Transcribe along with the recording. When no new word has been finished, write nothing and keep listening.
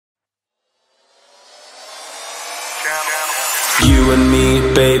You and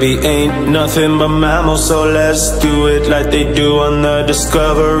me, baby, ain't nothing but mammals, so let's do it like they do on the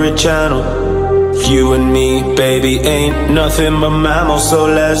Discovery Channel. You and me, baby, ain't nothing but mammals, so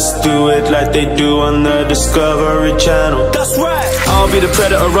let's do it like they do on the Discovery Channel. That's right! I'll be the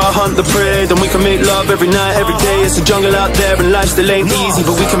predator, I'll hunt the prey, then we can make love every night, every day. It's a jungle out there and life still ain't easy,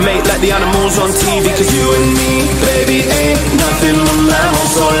 but we can make like the animals on TV. Cause you and me, baby, ain't nothing but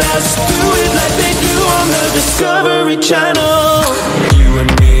mammals, so let's do it like they do on the Discovery Channel. You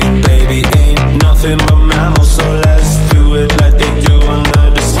and me, baby, ain't nothing but mammals, so let's do it like they do on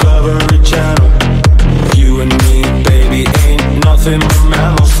the Discovery Channel. You and me, baby, ain't nothing but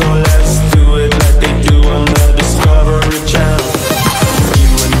mammals, so let's do it like they do on the Discovery Channel. You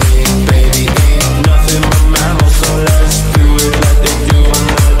and me, baby, ain't nothing but mammals, so let's do it like they do on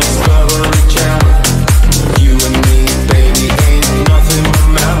the Discovery Channel. You and me, baby, ain't nothing but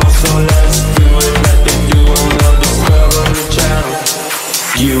mammals, so let's do it like they do on the Discovery Channel.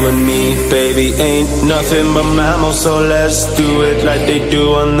 You and me, baby, ain't nothing but mammals, so let's do it like they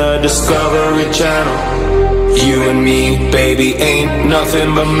do on the Discovery Channel. You and me, baby, ain't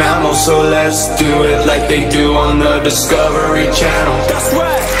nothing but mammals, so let's do it like they do on the Discovery Channel. That's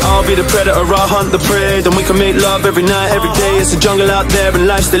right! I'll be the predator, I'll hunt the prey, then we can make love every night, every day. It's a jungle out there and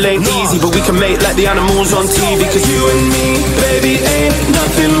life still ain't easy, but we can make like the animals on TV. Cause you and me, baby, ain't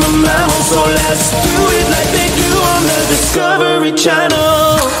nothing but mammals, so let's do it like they do on the Discovery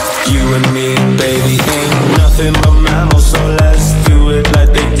Channel. You and me, baby, ain't nothing but mammals, so let's do it like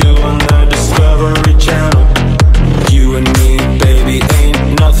they do on the Discovery Channel. You and me, baby,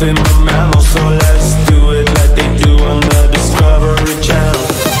 ain't nothing but mammals, so let's do it like they do on the Discovery Channel.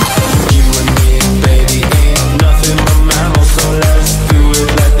 You and me, baby, ain't nothing but mammals, so let's do it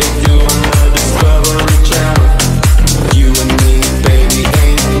like they do on the Discovery Channel. You and me, baby,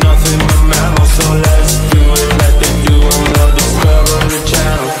 ain't nothing but mammals, so let's do it like they do on the Discovery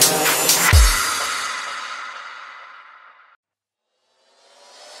Channel.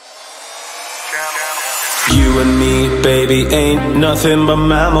 You and me, baby, ain't nothing but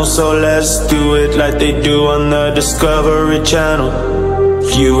mammals, so let's do it like they do on the Discovery Channel.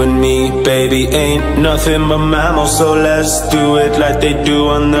 You and me, baby, ain't nothing but mammals, so let's do it like they do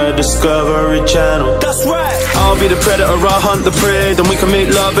on the Discovery Channel. That's right! I'll be the predator, I'll hunt the prey, then we can make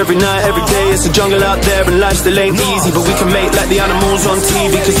love every night, every day. It's a jungle out there and life still ain't easy, but we can make like the animals on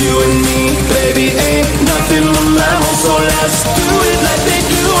TV. Cause you and me, baby, ain't nothing but mammals, so let's do it like they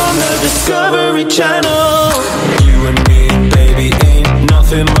do on the Discovery Channel. You and me, baby, ain't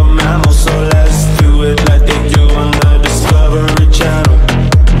nothing but mammals, so let's do it like they do on the Discovery Channel.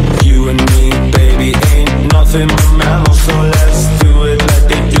 You and me, baby, ain't nothing but mammals, so let's do it like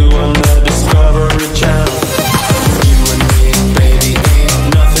they do on the Discovery Channel. You and me, baby,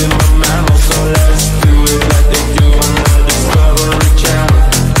 ain't nothing but mammals, so let's do it like they do on the Discovery Channel.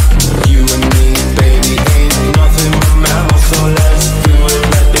 You and me, baby, ain't nothing but mammals, so let's do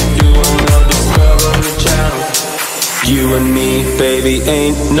it like they do on the Discovery Channel. You and me, baby,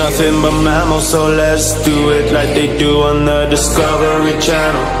 ain't nothing but mammals, so let's do it like they do on the Discovery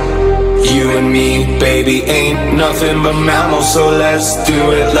Channel. You and me, baby, ain't nothing but mammals, so let's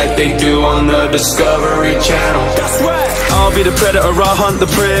do it like they do on the Discovery Channel. That's right! I'll be the predator, I'll hunt the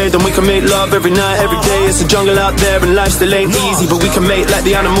prey, then we can make love every night, every day. It's a jungle out there and life still ain't easy, but we can make like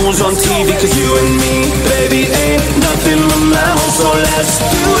the animals on TV. Cause you and me, baby, ain't nothing but mammals, so let's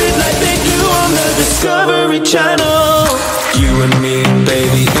do it like they do on the Discovery Channel. You and me,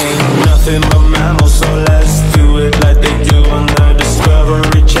 baby, ain't nothing but mammals, so let's do it like they do on the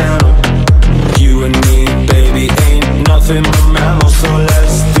Discovery Channel. You and me, baby, ain't nothing but mammals, so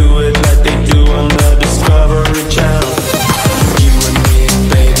let's do it like they do on the Discovery Channel. You and me,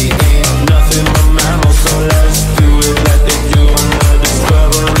 baby, ain't nothing but mammals, so let's do it like they do on the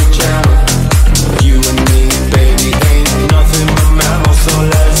Discovery Channel. You and me, baby, ain't nothing but mammals, so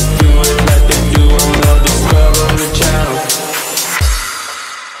let's do it like they do on the Discovery Channel.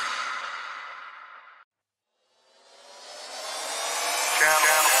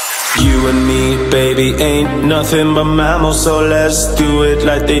 You and me, baby, ain't nothing but mammals, so let's do it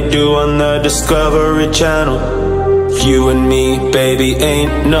like they do on the Discovery Channel. You and me, baby,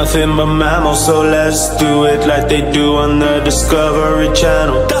 ain't nothing but mammals, so let's do it like they do on the Discovery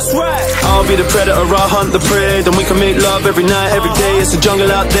Channel. That's right! I'll be the predator, I'll hunt the prey, then we can make love every night, every day. It's a jungle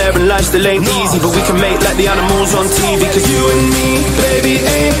out there and life still ain't easy, but we can make like the animals on TV. Cause you and me, baby,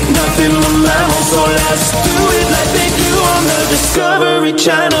 ain't nothing but mammals, so let's do it like they do on the Discovery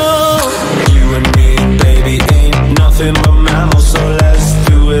Channel. You and me, baby, ain't nothing but mammals, so let's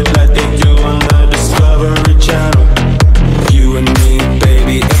do it like they do on the Discovery Channel. You and me,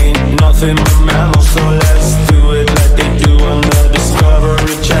 baby, ain't nothing but mammals, so let's do it like they do on the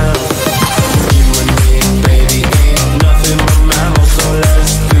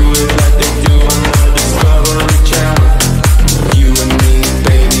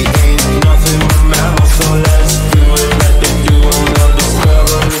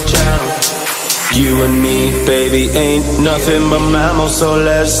nothing but mammals, so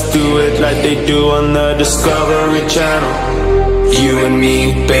let's do it like they do on the Discovery Channel. You and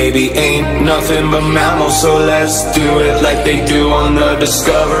me, baby, ain't nothing but mammals, so let's do it like they do on the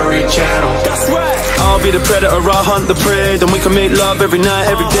Discovery Channel. That's right. I'll be the predator, I'll hunt the prey. Then we can make love every night,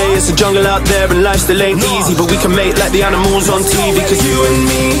 every day. It's a jungle out there and life still ain't easy, but we can make like the animals on TV. Cause you and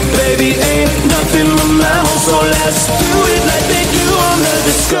me, baby, ain't nothing but mammals, so let's do it like they do on the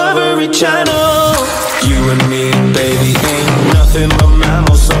Discovery Channel. You and me, baby, ain't nothing but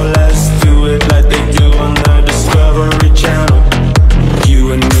mammals, so let's do it like they do on the Discovery Channel.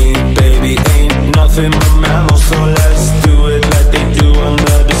 You and me, baby, ain't nothing but mammals, so let's do it like they do on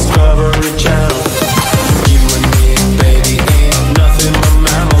the Discovery Channel. You and me, baby, ain't nothing but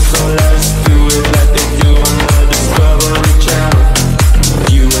mammals, so let's do it like they do on the Discovery Channel.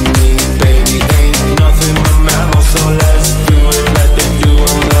 You and me, baby, ain't nothing but mammals, so let's do it like they do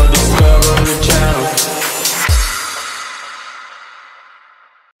on the Discovery Channel.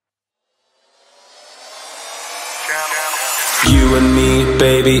 You and me,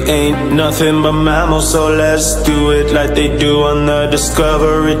 baby, ain't nothing but mammals, so let's do it like they do on the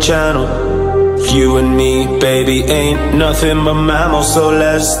Discovery Channel. You and me, baby, ain't nothing but mammals, so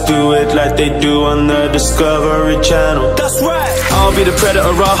let's do it like they do on the Discovery Channel. That's right. I'll be the predator,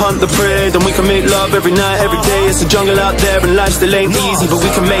 I'll hunt the prey. Then we can make love every night, every day. It's a jungle out there and life still ain't easy, but we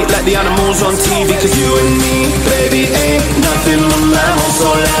can make like the animals on TV. Cause you and me, baby, ain't nothing but mammals, so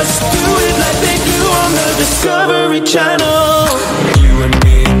let's do it like they do on the Discovery Channel. You and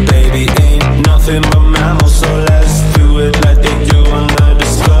me, baby, ain't nothing but mammals, so let's do it like they do on the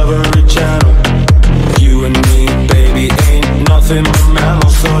Discovery Channel. You and me, baby, ain't nothing but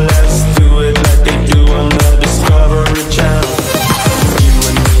mammals, so let's do it like they do on the Discovery Channel. You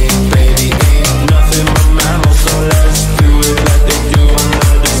and me, baby, ain't nothing but mammals, so let's do it like they do on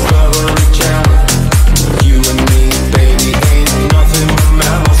the Discovery Channel. You and me, baby, ain't nothing but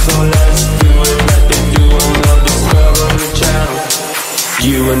mammals, so let's do it like they do on the Discovery Channel.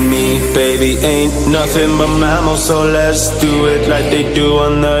 You and me, baby, ain't nothing but mammals, so let's do it like they do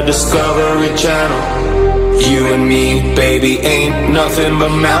on the Discovery Channel. You and me, baby, ain't nothing but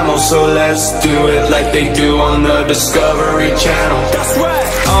mammals, so let's do it like they do on the Discovery Channel. That's right.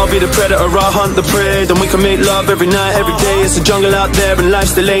 I'll be the predator, I'll hunt the prey. Then we can make love every night, every day. It's a jungle out there and life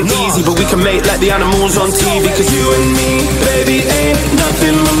still ain't easy, but we can make like the animals on TV. Cause you and me, baby, ain't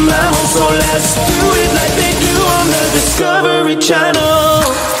nothing but mammals, so let's do it like they do on the Discovery Channel.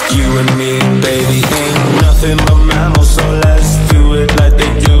 You and me, baby, ain't nothing but mammals, so let's do it like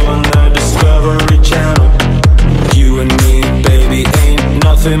they do on the Discovery Channel. You and me, baby, ain't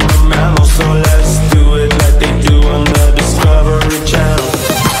nothing but mammals, so let's do it like they do on the Discovery Channel.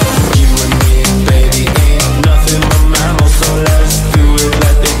 You and me, baby, ain't nothing but mammals, so let's do it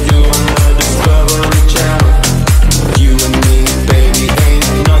like they do on the Discovery Channel. You and me, baby,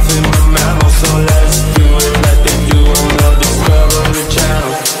 ain't nothing but mammals, so let's do it like they do on the Discovery Channel.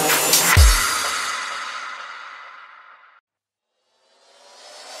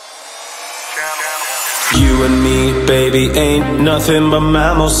 You and me, baby, ain't nothing but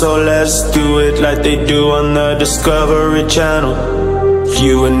mammals, so let's do it like they do on the Discovery Channel.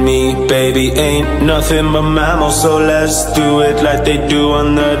 You and me, baby, ain't nothing but mammals, so let's do it like they do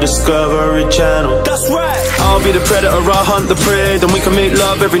on the Discovery Channel. That's right. I'll be the predator, I'll hunt the prey. Then we can make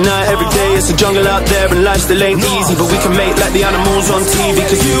love every night, every day. It's a jungle out there and life still ain't easy, but we can make like the animals on TV.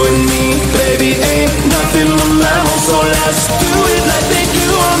 Cause you and me, baby, ain't nothing but mammals, so let's do it like they do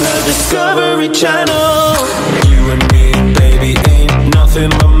on the Discovery Channel. You and me, baby, ain't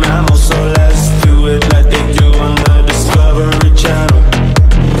nothing but mammals, so let's do it like they do on the Discovery Channel.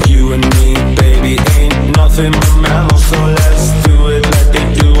 You and me, baby, ain't nothing but mammals, so let's do it like they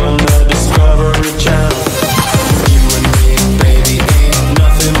do on the Discovery Channel. You and me, baby, ain't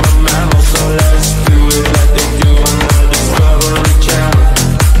nothing but mammals, so let's do it like they do on the Discovery Channel.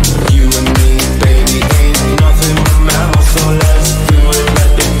 You and me, baby, ain't nothing but mammals, so let's do it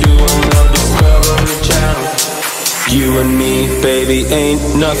like they do on the Discovery Channel. You and me, baby, ain't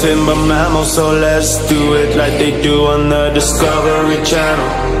nothing but mammals, so let's do it like they do on the Discovery Channel.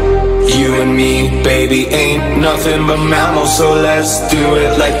 You and me, baby, ain't nothing but mammals, so let's do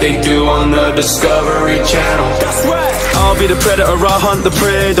it like they do on the Discovery Channel. That's right. I'll be the predator, I'll hunt the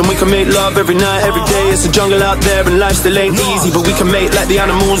prey. Then we can make love every night, every day. It's a jungle out there and life still ain't easy, but we can make like the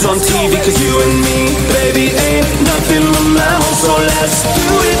animals on TV. Cause you and me, baby, ain't nothing but mammals, so let's do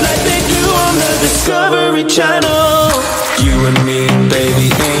it like they do on the Discovery Channel. You and me, baby,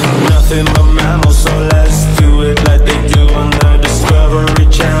 ain't nothing but mammals, so let's do it like they do on the Discovery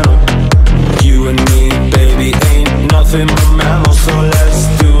Channel. You and me, baby, ain't nothing but mammals, so let's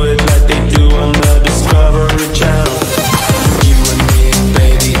do it like they do on the Discovery Channel.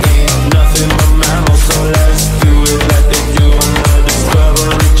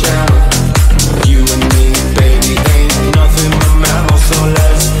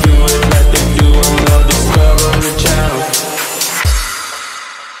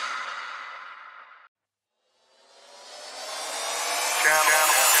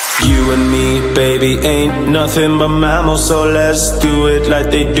 You and me, baby, ain't nothing but mammals, so let's do it like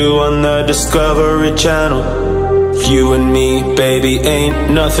they do on the Discovery Channel. You and me, baby,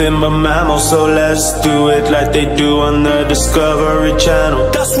 ain't nothing but mammals, so let's do it like they do on the Discovery Channel.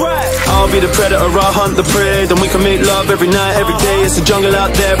 That's right! I'll be the predator, I'll hunt the prey, then we can make love every night, every day. It's a jungle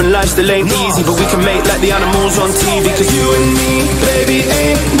out there and life still ain't easy, but we can make like the animals on TV. Cause you and me, baby,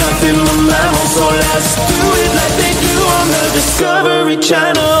 ain't nothing but mammals, so let's do it like they do on the Discovery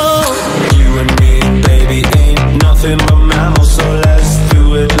Channel. You and me, baby, ain't nothing but mammals, so let's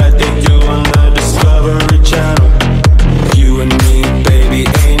do it like they do on the Discovery Channel. You and me, baby,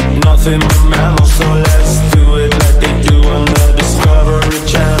 ain't nothing but mammals, so let's do it like they do on the Discovery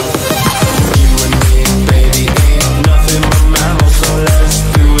Channel. You and me, baby, ain't nothing but mammals, so let's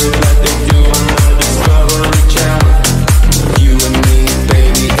do it like they do on the Discovery Channel. You and me,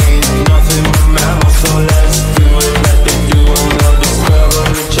 baby, ain't nothing but mammals, so let's do it like they do on the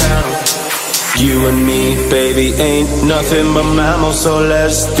Discovery Channel. You and me, baby, ain't nothing but mammals, so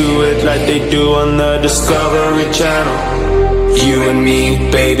let's do it like they do on the Discovery Channel. You and me,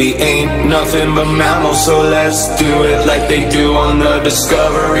 baby, ain't nothing but mammals, so let's do it like they do on the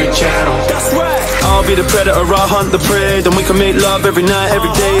Discovery Channel. That's right! I'll be the predator, I'll hunt the prey, then we can make love every night,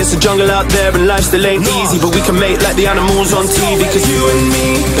 every day. It's a jungle out there and life still ain't easy, but we can make like the animals on TV. Cause you and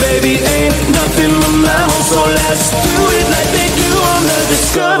me, baby, ain't nothing but mammals, so let's do it like they do on the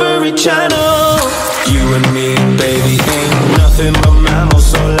Discovery Channel. You and me, baby, ain't nothing but mammals,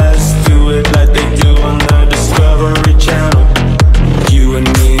 so let's do it like they do on the Discovery Channel. You and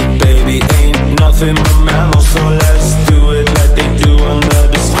me, baby, ain't nothing but mammals, so let's do it like they do on the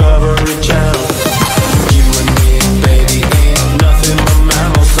Discovery Channel. You and me, baby, ain't nothing but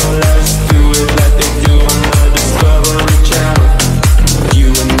mammals, so let's do it like they do on the Discovery Channel.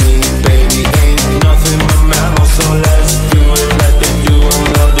 You and me, baby, ain't nothing but mammals, so let's do it like they do on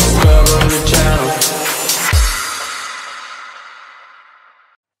the Discovery Channel.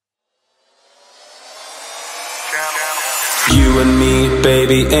 You and me,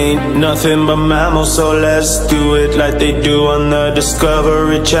 baby, ain't nothing but mammals, so let's do it like they do on the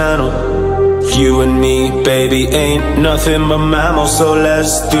Discovery Channel. You and me, baby, ain't nothing but mammals, so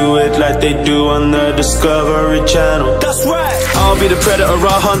let's do it like they do on the Discovery Channel. That's right! I'll be the predator,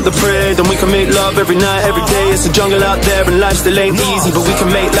 I'll hunt the prey, then we can make love every night, every day. It's a jungle out there and life still ain't easy, but we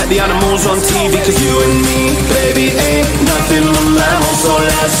can make like the animals on TV. Cause you and me, baby, ain't nothing but mammals, so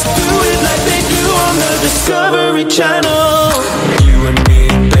let's do it like they do on the Discovery Channel. You and me,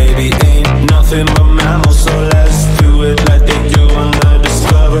 baby, ain't nothing but mammals, so let's do it like they do on the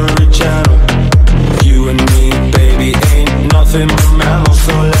Discovery Channel. You and me, baby, ain't nothing but mammals,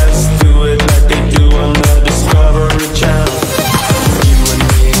 so let's do it like they do on the Discovery Channel. You and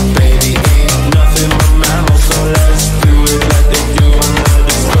me, baby, ain't nothing but mammals, so let's do it like they do on the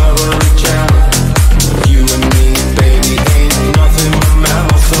Discovery Channel. You and me, baby, ain't nothing but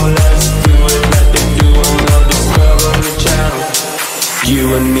mammals, so let's do it like they do on the Discovery Channel.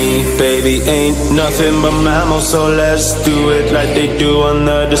 You and me, baby, ain't nothing but mammals, so let's do it like they do on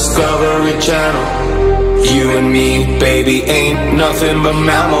the Discovery Channel. You and me, baby, ain't nothing but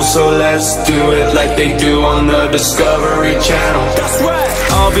mammals, so let's do it like they do on the Discovery Channel. That's right!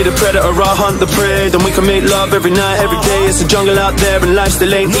 I'll be the predator, I'll hunt the prey, then we can make love every night, every day. It's a jungle out there and life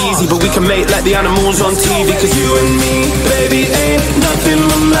still ain't easy, but we can make like the animals on TV. Cause you and me, baby, ain't nothing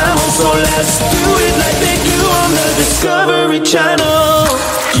but mammals, so let's do it like they do on the Discovery Channel.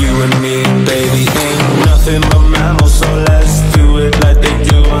 You and me, baby, ain't nothing but mammals, so let's do it like they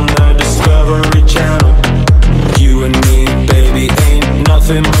do on the Discovery Channel. You and me, baby, ain't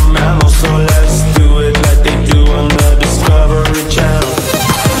nothing but mammals, so let's do it like they do on the Discovery Channel.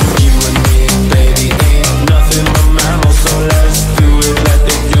 You and me, baby, ain't nothing but mammals, so let's do it like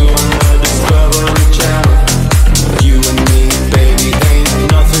they do on the Discovery Channel. You and me, baby,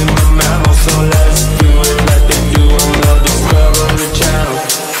 ain't nothing but mammals, so let's do it like they do on the Discovery Channel.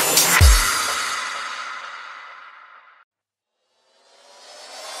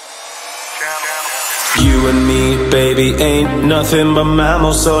 You and me, baby, ain't nothing but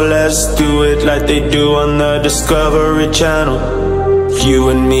mammals, so let's do it like they do on the Discovery Channel. You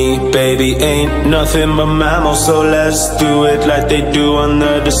and me, baby, ain't nothing but mammals, so let's do it like they do on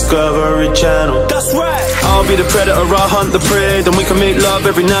the Discovery Channel. That's right! I'll be the predator, I'll hunt the prey, then we can make love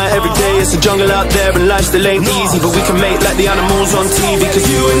every night, every day. It's a jungle out there and life still ain't easy, but we can make like the animals on TV. Cause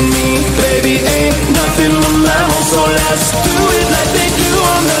you and me, baby, ain't nothing but mammals, so let's do it like they do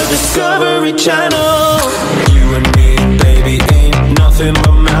on the Discovery Channel. You and me, baby, ain't nothing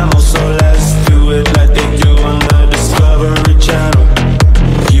but mammals, so let's do it like they do on the Discovery Channel.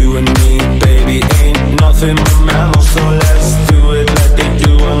 You and me, baby, ain't nothing but mammals, so let's do it like they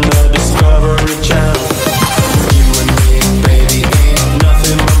do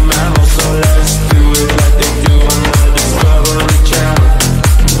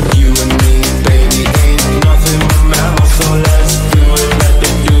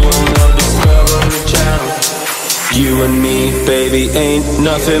You and me, baby, ain't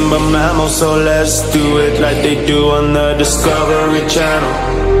nothing but mammals, so let's do it like they do on the Discovery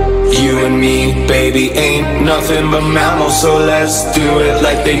Channel. You and me, baby, ain't nothing but mammals, so let's do it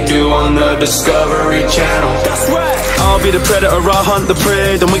like they do on the Discovery Channel. That's right. I'll be the predator, I'll hunt the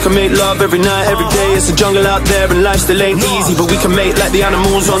prey, then we can make love every night, every day. It's a jungle out there and life still ain't easy, but we can make like the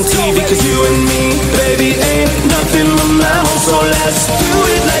animals on TV. Cause you and me, baby, ain't nothing but mammals, so let's do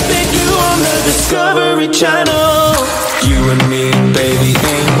it like they do on the Discovery Channel. You and me, baby,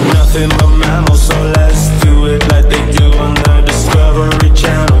 ain't nothing but mammals, so let's do it like they do on the Discovery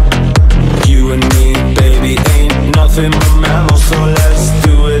Channel. You and me, baby, ain't nothing but mammals, so let's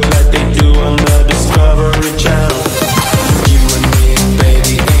do it like they do on the Discovery Channel. You and me,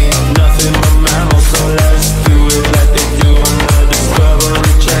 baby, ain't nothing but mammals, so let's do it like they do on the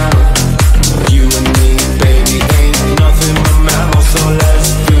Discovery Channel. You and me, baby, ain't nothing but mammals, so let's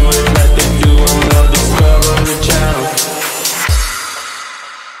do it like they do on the Discovery Channel.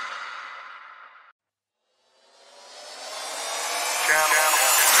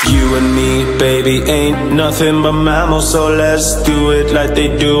 You and me, baby, ain't nothing but mammals, so let's do it like they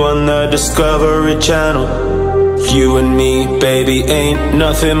do on the Discovery Channel. You and me, baby, ain't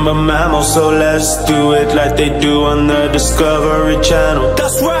nothing but mammals, so let's do it like they do on the Discovery Channel.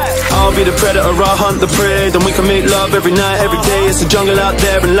 That's right. I'll be the predator, I'll hunt the prey, then we can make love every night, every day. It's a jungle out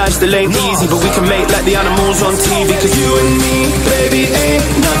there and life still ain't easy, but we can make like the animals on TV. Cause you and me, baby, ain't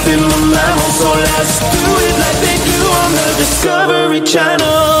nothing but mammals, so let's do it like they do on the Discovery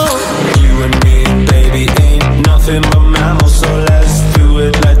Channel. You and me, baby, ain't nothing but mammals, so let's do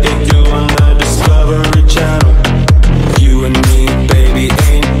it like they do on the Discovery Channel. You and me, baby,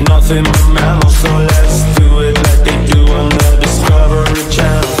 ain't nothing but mammals, so let's do it like they do on the Discovery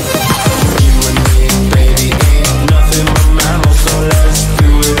Channel. You and me, baby, ain't nothing but mammals, so let's do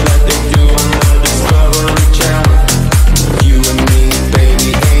it like they do on the Discovery Channel. You and me,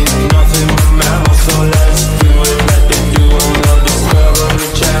 baby, ain't nothing but mammals, so let's do it like they do on the Discovery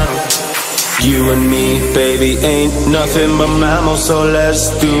Channel. You and me, baby, ain't nothing but mammals, so let's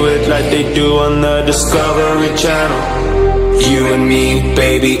do it like they do on the Discovery Channel. You and me,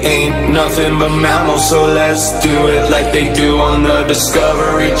 baby, ain't nothing but mammals, so let's do it like they do on the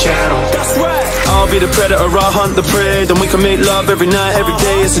Discovery Channel. That's right. I'll be the predator, I'll hunt the prey, then we can make love every night, every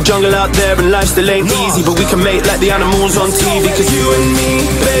day. It's a jungle out there and life still ain't easy, but we can make like the animals on TV. Cause you and me,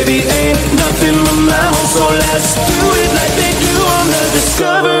 baby, ain't nothing but mammals, so let's do it like they do on the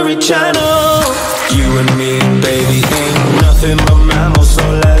Discovery Channel. You and me, baby, ain't nothing but mammals, so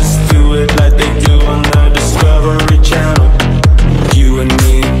let's do it like they do on the Discovery Channel. You and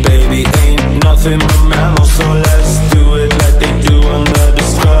me, baby, ain't nothing but mammals, so let's do it like they do on the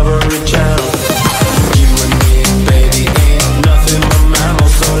Discovery Channel. You and me, baby, ain't nothing but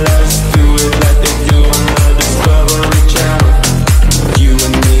mammals, so let's do it like they do on the Discovery Channel. You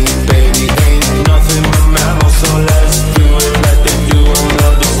and me, baby, ain't nothing but mammals, so let's do it like they do on the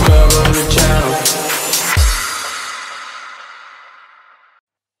Discovery Channel.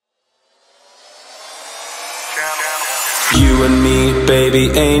 You and me,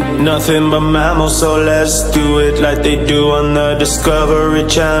 baby, ain't nothing but mammals, so let's do it like they do on the Discovery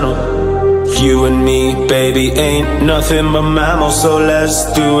Channel. You and me, baby, ain't nothing but mammals, so let's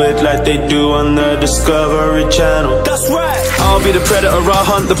do it like they do on the Discovery Channel. That's right. I'll be the predator, I'll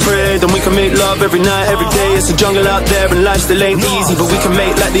hunt the prey, then we can make love every night, every day. It's a jungle out there and life still ain't easy, but we can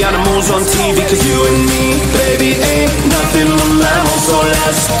make like the animals on TV. Cause you and me, baby, ain't nothing but mammals, so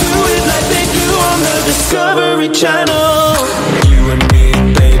let's do it like they do on the Discovery Channel. You and me,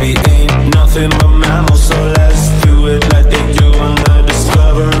 baby, ain't nothing but mammals, so let's do it like they do on the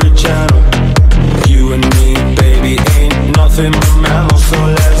Discovery Channel. You and me, baby, ain't nothing but mammals, so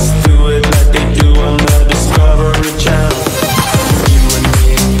let's do it like they do on the Discovery Channel. You and me,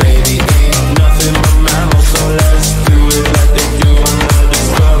 baby, ain't nothing but mammals, so let's do it like they do on the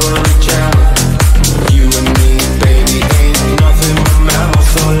Discovery Channel. You and me, baby, ain't nothing but mammals,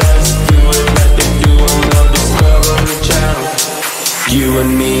 so let's do it like they do on the Discovery Channel. You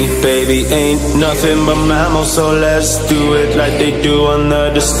and me, baby, ain't nothing but mammals, so let's do it like they do on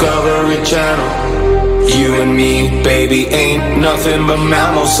the Discovery Channel. You and me, baby, ain't nothing but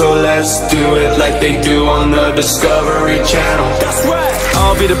mammals, so let's do it like they do on the Discovery Channel. That's right.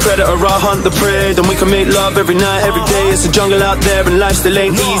 I'll be the predator, I'll hunt the prey, then we can make love every night, every day. It's a jungle out there and life still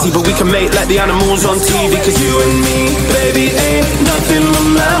ain't easy, but we can make like the animals on TV. Cause you and me, baby, ain't nothing but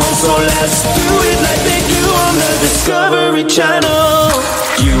mammals, so let's do it like they do on the Discovery Channel.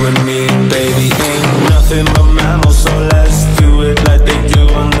 You and me, baby, ain't nothing but mammals, so let's do it like they do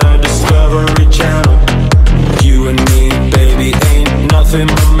on the Discovery Channel. You and me, baby, ain't nothing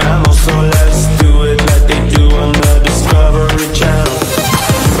but mammals, so let's do it like they do on the Discovery Channel.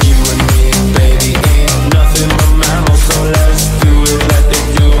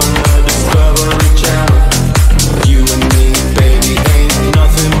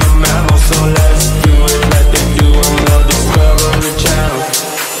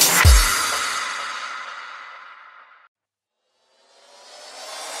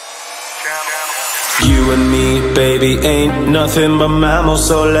 ain't nothing but mammals,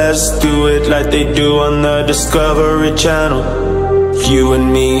 so let's do it like they do on the Discovery Channel. You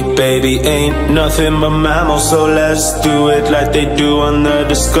and me, baby, ain't nothing but mammals, so let's do it like they do on the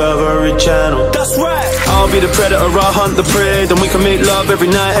Discovery Channel. That's right! I'll be the predator, I'll hunt the prey, then we can make love every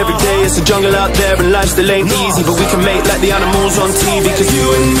night, every day. It's a jungle out there and life still ain't easy, but we can make like the animals on TV. Cause you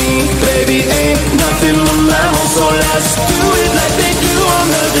and me, baby, ain't nothing but mammals, so let's do it like they do on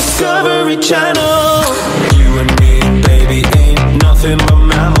the Discovery Channel. You and me, baby, ain't nothing but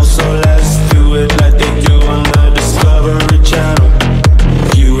mammals, so let's do it like they do on the Discovery Channel.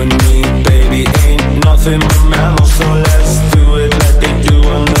 You and me, baby, ain't nothing but mammals, so let's do it like they do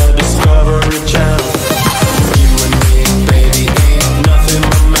on the Discovery Channel. You and me, baby, ain't nothing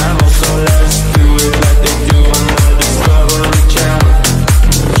but mammals, so let's do it like they do on the Discovery Channel.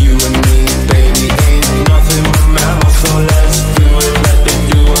 You and me, baby, ain't nothing but mammals, so let's do it like they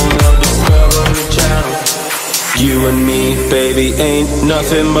do on the Discovery Channel. You and me, baby, ain't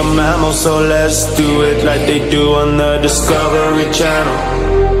nothing but mammals, so let's do it like they do on the Discovery Channel.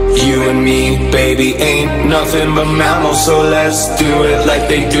 You and me, baby, ain't nothing but mammals, so let's do it like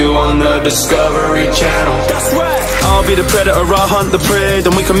they do on the Discovery Channel. That's right! I'll be the predator, I'll hunt the prey,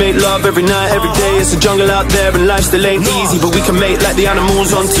 then we can make love every night, every day. It's a jungle out there and life still ain't easy, but we can make like the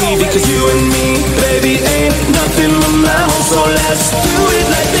animals on TV. Cause you and me, baby, ain't nothing but mammals, so let's do it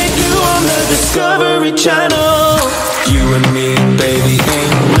like they do on the Discovery Channel. You and me, baby,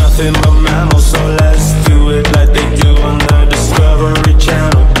 ain't nothing but mammals, so let's do it like they do on the Discovery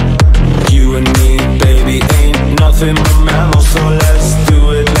Channel. You and me, baby, ain't nothing but mammals, so let's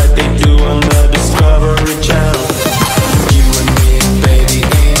do it like they do on the Discovery Channel. You and me, baby,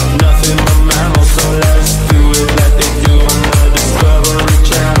 ain't nothing but mammals, so let's do it like they do on the Discovery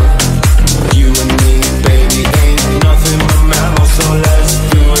Channel. You and me, baby, ain't nothing but mammals, so let's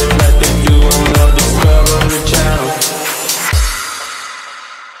do it like they do on the Discovery Channel.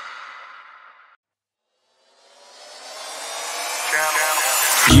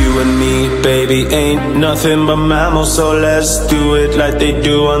 You and me, baby, ain't nothing but mammals, so let's do it like they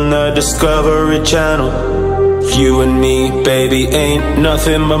do on the Discovery Channel. You and me, baby, ain't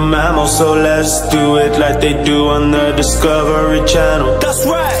nothing but mammals, so let's do it like they do on the Discovery Channel. That's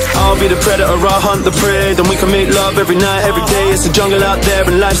right! I'll be the predator, I'll hunt the prey, then we can make love every night, every day. It's a jungle out there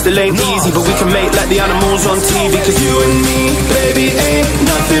and life still ain't easy, but we can make like the animals on TV. Cause you and me, baby, ain't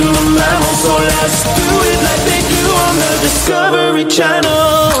nothing but mammals, so let's do it like they do on the Discovery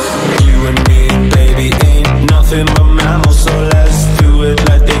Channel. You and me, baby, ain't nothing but mammals, so let's do it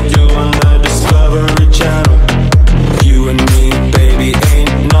like they do on the Discovery Channel. You and me, baby,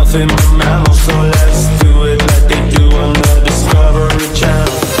 ain't nothing but mammals, so let's do it like they do on the Discovery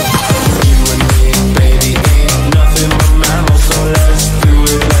Channel. You and me, baby, ain't nothing but mammals, so let's do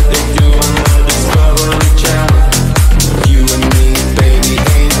it like they do on the Discovery Channel. You and me, baby,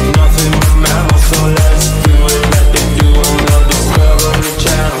 ain't nothing but mammals, so let's do it like they do on the Discovery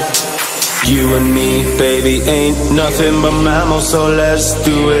Channel. You and me, baby, ain't nothing but mammals, so let's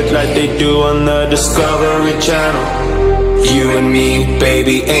do it like they do on the Discovery Channel. You and me,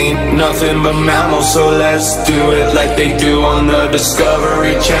 baby, ain't nothing but mammals, so let's do it like they do on the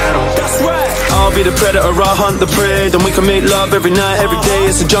Discovery Channel. That's right! I'll be the predator, I'll hunt the prey, then we can make love every night, every day.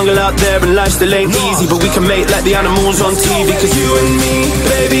 It's a jungle out there and life still ain't easy, but we can make like the animals on TV. Cause you and me,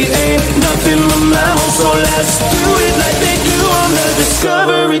 baby, ain't nothing but mammals, so let's do it like they do on the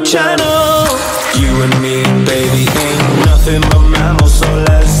Discovery Channel. You and me, baby, ain't nothing but mammals, so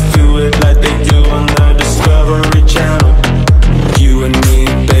let's do it like they do on the Discovery Channel. You and me,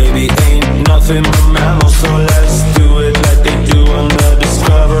 baby, ain't nothing but mammals, so let's do it like they do on the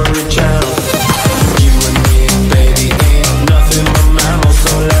Discovery Channel. You and me, baby, ain't nothing but mammals,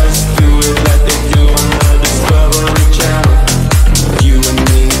 so let's do it like they do on the Discovery Channel. You and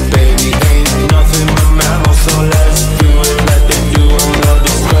me, baby, ain't nothing but mammals, so let's do it like they do on the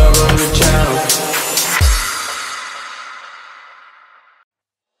Discovery Channel.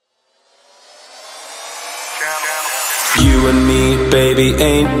 You and me, baby,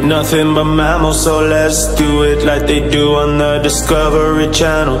 ain't nothing but mammals, so let's do it like they do on the Discovery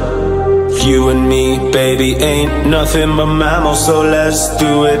Channel. You and me, baby, ain't nothing but mammals, so let's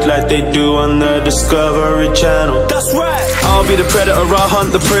do it like they do on the Discovery Channel. That's right! I'll be the predator, I'll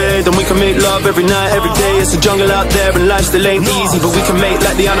hunt the prey, then we can make love every night, every day. It's a jungle out there and life still ain't easy, but we can make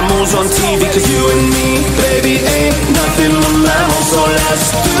like the animals on TV. Cause you and me, baby, ain't nothing but mammals, so let's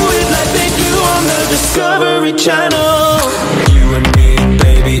do it like they do on the Discovery Channel. You and me,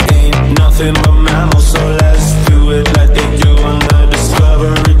 baby, ain't nothing but mammals, so let's do it like they do on the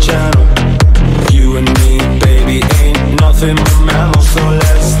Discovery Channel. You and me, baby, ain't nothing but mammals, so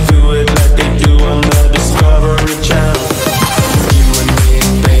let's do it like they do on the Discovery Channel.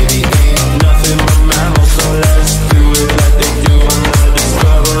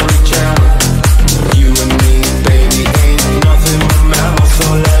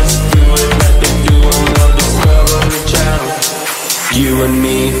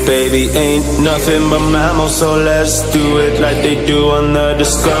 me, baby, ain't nothing but mammals, so let's do it like they do on the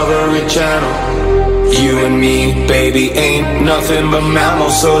Discovery Channel. You and me, baby, ain't nothing but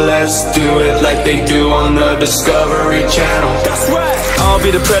mammals, so let's do it like they do on the Discovery Channel. That's right. I'll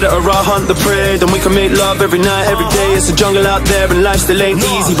be the predator, I'll hunt the prey. Then we can make love every night, every day. It's a jungle out there and life still ain't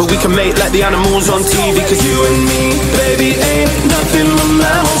easy, but we can make like the animals on TV. Cause you and me, baby, ain't nothing but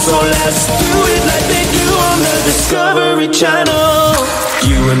mammals, so let's do it like they do on the Discovery Channel.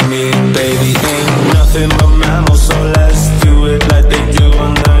 You and me, baby, ain't nothing but mammals, so let's do it like they do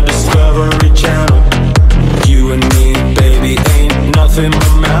on the Discovery Channel. You and me, baby, ain't nothing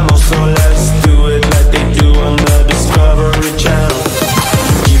but mammals, so let's do it like they do on the Discovery Channel.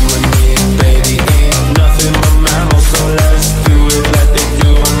 You and me, baby, ain't nothing but mammals, so let's do it like they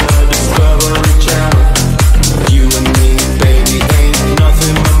do on the Discovery Channel. You and me, baby, ain't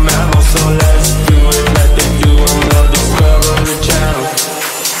nothing but mammals, so let's do it like they do on the Discovery Channel.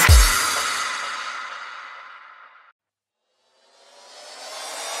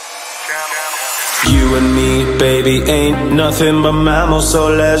 You and me, baby, ain't nothing but mammals, so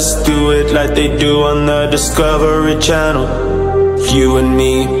let's do it like they do on the Discovery Channel. You and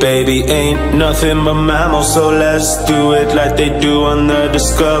me, baby, ain't nothing but mammals, so let's do it like they do on the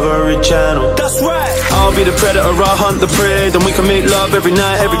Discovery Channel. That's right. I'll be the predator, I'll hunt the prey. Then we can make love every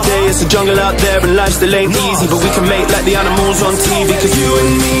night, every day. It's a jungle out there and life still ain't easy, but we can make like the animals on TV. Cause you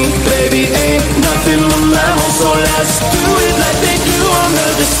and me, baby, ain't nothing but mammals, so let's do it like they do on the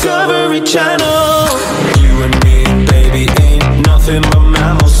Discovery Channel. You and me, baby, ain't nothing but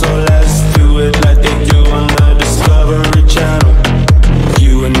mammals, so let's do it like they do on the Discovery Channel.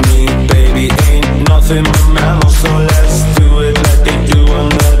 You and me, baby, ain't nothing but mammals, so let's do it like they do on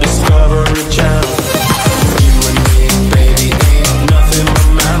the Discovery Channel. You and me, baby, ain't nothing but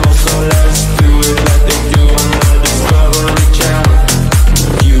mammals, so let's do it like they do on the Discovery Channel.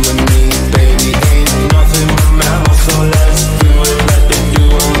 You and me, baby, ain't nothing but mammals, so let's do it like they do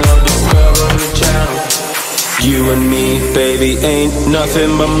on the Discovery Channel. You and me, baby, ain't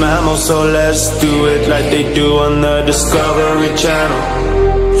nothing but mammals, so let's do it like they do on the Discovery Channel.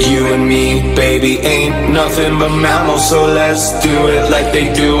 You and me, baby, ain't nothing but mammals, so let's do it like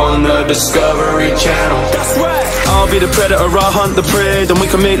they do on the Discovery Channel. That's right. I'll be the predator, I'll hunt the prey. Then we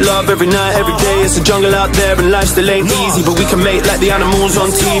can make love every night, every day. It's a jungle out there and life still ain't easy, but we can make like the animals on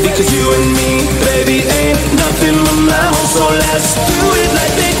TV. Cause you and me, baby, ain't nothing but mammals, so let's do it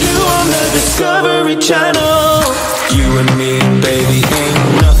like they do on the Discovery Channel. You and me, baby,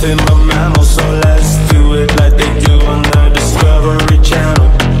 ain't nothing but mammals, so let's do it like they do on the Discovery Channel.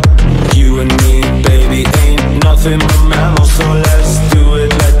 You and me, baby, ain't nothing but mammals, so let's do it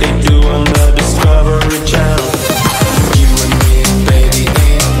like they do on the Discovery Channel. You and me, baby,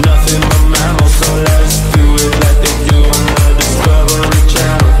 ain't nothing but mammals, so let's do it like they do on the Discovery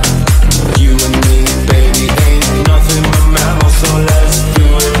Channel. You and me, baby, ain't nothing but mammals, so let's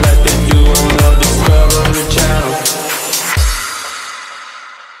do it like they do on the Discovery Channel.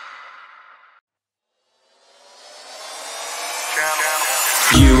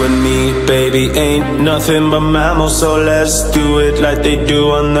 You and me, baby, ain't nothing but mammals, so let's do it like they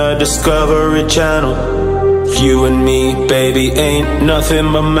do on the Discovery Channel. You and me, baby, ain't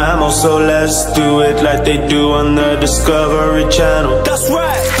nothing but mammals, so let's do it like they do on the Discovery Channel. That's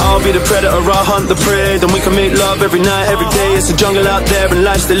right. I'll be the predator, I'll hunt the prey. Then we can make love every night, every day. It's a jungle out there and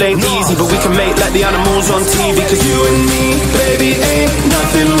life still ain't easy, but we can make like the animals on TV. Cause you and me, baby, ain't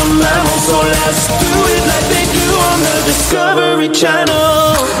nothing but mammals, so let's do it like they do on the Discovery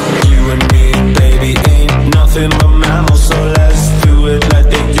Channel. You and me, baby, ain't nothing but mammals, so let's do it like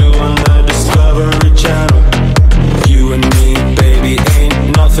they do on the Discovery Channel. You and me, baby,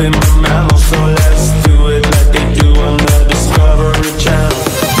 ain't nothing but mammals, so let's do it like they do on the Discovery Channel.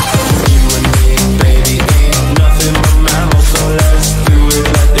 You and me, baby, ain't nothing but mammals, so let's do it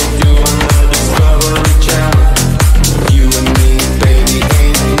like they do on the Discovery Channel. You and me, baby,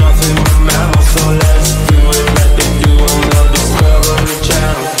 ain't nothing but mammals, so let's do it like they do on the Discovery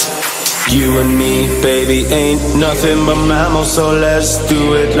Channel. You and me, baby, ain't nothing but mammals, so let's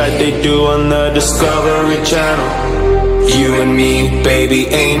do it like they do on the Discovery Channel. You and me, baby,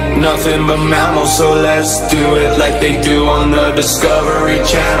 ain't nothing but mammals, so let's do it like they do on the Discovery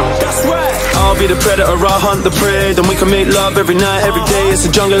Channel. That's right. I'll be the predator, I'll hunt the prey. Then we can make love every night, every day. It's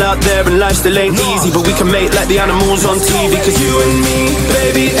a jungle out there and life still ain't easy, but we can make like the animals on TV. Cause you and me,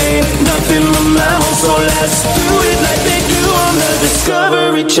 baby, ain't nothing but mammals, so let's do it like they do on the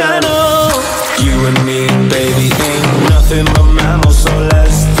Discovery Channel. You and me, baby, ain't nothing but mammals, so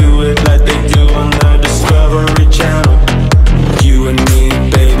let's do it like they do on the Discovery Channel. You and me,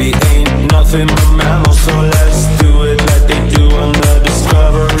 baby, ain't nothing but mammals, so let's do it like they do on the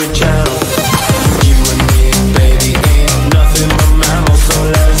Discovery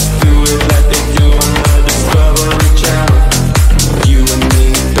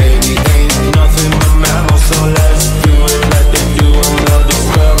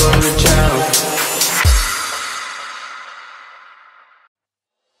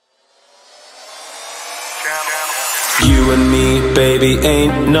baby,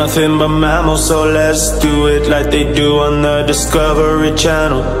 ain't nothing but mammals, so let's do it like they do on the Discovery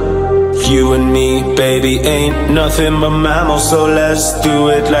Channel. You and me, baby, ain't nothing but mammals, so let's do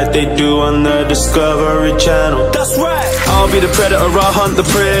it like they do on the Discovery Channel. That's right! I'll be the predator, I'll hunt the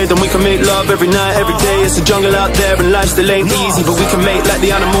prey, then we can make love every night, every day. It's a jungle out there and life still ain't easy, but we can make like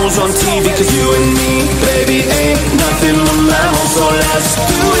the animals on TV. Cause you and me, baby, ain't nothing but mammals, so let's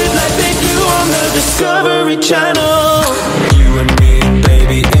do it like they do on the Discovery Channel. You and me,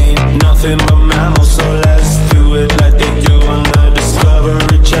 baby, ain't nothing but mammals, so let's do it like they do on the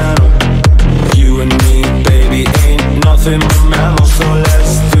Discovery Channel. You and me, baby, ain't nothing but mammals, so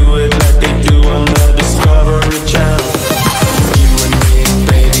let's do it like they do on the Discovery Channel. You and me,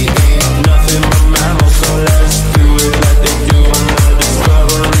 baby, ain't nothing but mammals, so let's do it like they do on the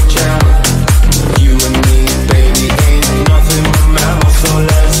Discovery Channel. You and me, baby, ain't nothing but mammals, so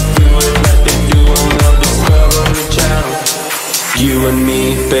let's do it like they do on the Discovery Channel. You and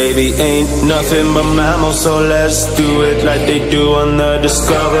me, baby, ain't nothing but mammals, so let's do it like they do on the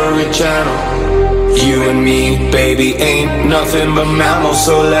Discovery Channel. You and me, baby, ain't nothing but mammals,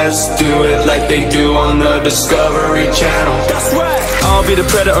 so let's do it like they do on the Discovery Channel. That's right! I'll be the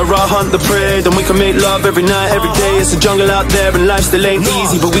predator, I'll hunt the prey, then we can make love every night, every day. It's a jungle out there and life still ain't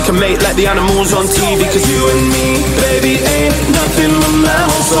easy, but we can make like the animals on TV. Cause you and me, baby, ain't nothing but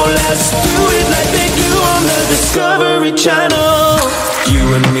mammals, so let's do it like they do on the Discovery Channel. You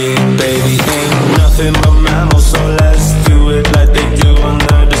and me, baby, ain't nothing but mammals, so let's do it like they do on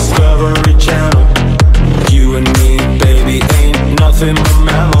the Discovery Channel. You and me, baby, ain't nothing but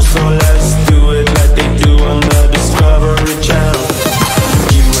mammals, so let's do it like they do on the Discovery Channel.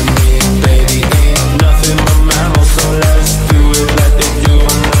 You and me, baby, ain't nothing but mammals, so let's do it like they do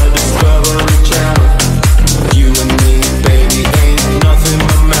on the Discovery Channel. You and me, baby, ain't nothing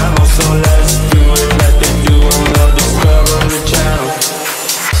but mammals, so let's do it like they do on the Discovery Channel.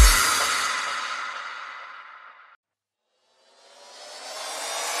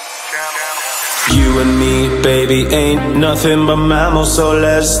 You and me, baby, ain't nothing but mammals, so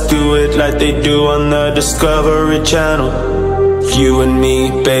let's do it like they do on the Discovery Channel. You and me,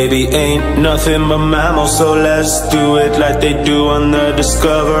 baby, ain't nothing but mammals, so let's do it like they do on the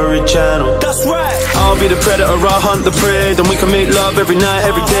Discovery Channel. That's right! I'll be the predator, I'll hunt the prey, then we can make love every night,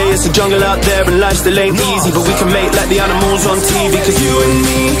 every day. It's a jungle out there and life still ain't easy, but we can make like the animals on TV. Cause you and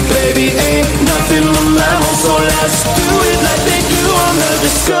me, baby, ain't nothing but mammals, so let's do it like they do on the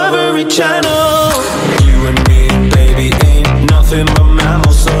Discovery Channel. You and me, baby, ain't nothing but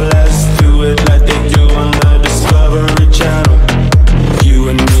mammals, so let's do it like they do on the Discovery Channel. You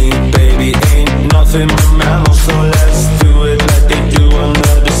and me, baby, ain't nothing but mammals, so let's do it like they do on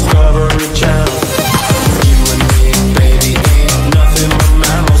the Discovery Channel. You and me, baby, ain't nothing but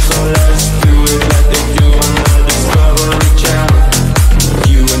mammals, so let's do it like they do on the Discovery Channel.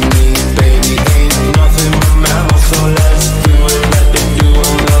 You and me, baby, ain't nothing but mammals, so let's do it like they do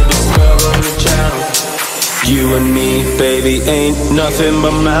on the Discovery Channel. You and me, baby, ain't nothing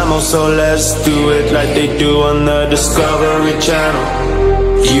but mammals, so let's do it like they do on the Discovery Channel.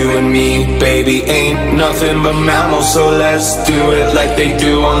 You and me, baby, ain't nothing but mammals, so let's do it like they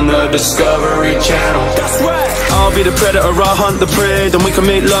do on the Discovery Channel. That's right! I'll be the predator, I'll hunt the prey, then we can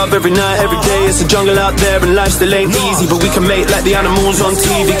make love every night, every day. It's a jungle out there and life still ain't easy, but we can make like the animals on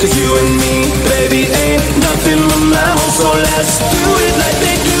TV. Cause you and me, baby, ain't nothing but mammals, so let's do it like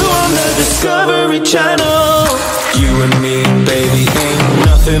they do on the Discovery Channel. You and me, baby, ain't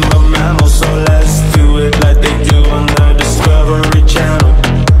nothing but mammals, so let's do it like they do on the Discovery Channel.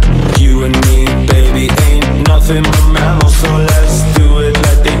 You and me, baby, ain't nothing but mammals, so let's do it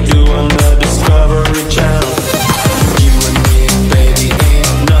like they do on the Discovery Channel. You and me, baby,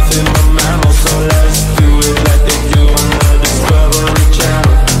 ain't nothing but mammals, so let's do it like they do on the Discovery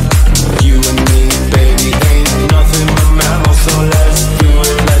Channel. You and me, baby, ain't nothing but mammals, so let's do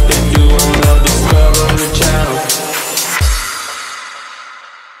it like they do on the Discovery Channel.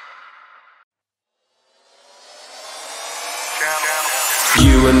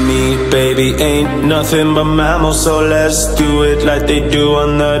 You and me, baby, ain't nothing but mammals, so let's do it like they do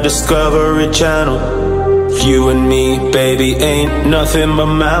on the Discovery Channel. You and me, baby, ain't nothing but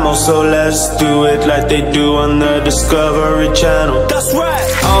mammals, so let's do it like they do on the Discovery Channel. That's right!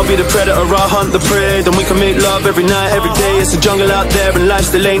 I'll be the predator, I'll hunt the prey, then we can make love every night, every day. It's a jungle out there and life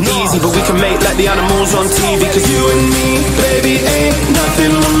still ain't easy, but we can make like the animals on TV. Cause you and me, baby, ain't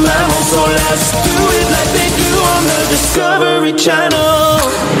nothing but mammals, so let's do it like they do on the Discovery Channel.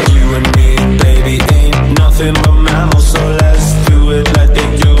 You and me, baby, ain't nothing but mammals, so let's do it like they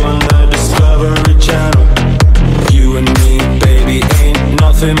do on the Discovery Channel. You and me, baby, ain't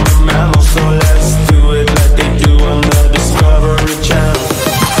nothing but mammals, so let's do it like they do on the Discovery Channel.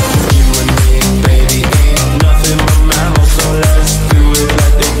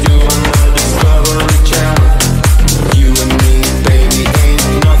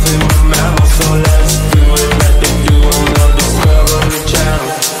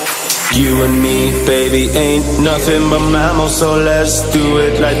 ain't nothing but mammals, so let's do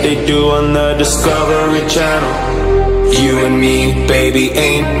it like they do on the Discovery Channel. You and me, baby,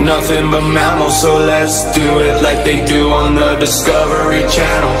 ain't nothing but mammals, so let's do it like they do on the Discovery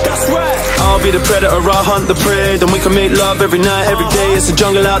Channel. That's right. I'll be the predator, I'll hunt the prey. Then we can make love every night, every day. It's a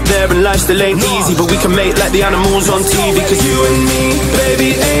jungle out there and life still ain't easy, but we can make like the animals on TV. Cause you and me,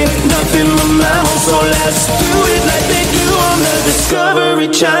 baby, ain't nothing but mammals, so let's do it like they do on the Discovery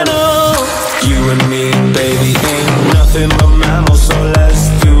Channel. You and me, baby, ain't nothing but mammals, so let's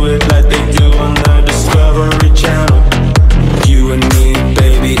do it like they do on the Discovery Channel. You and me,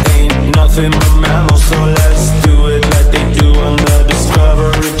 baby, ain't nothing but mammals, so let's do it like they do on the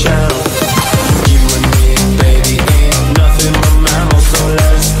Discovery Channel. You and me, baby, ain't nothing but mammals, so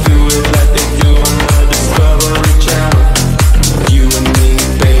let's do it like they do on the Discovery Channel. You and me,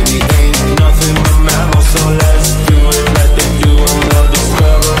 baby, ain't nothing but mammals, so let's do it like they do on the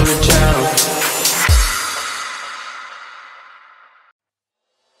Discovery Channel.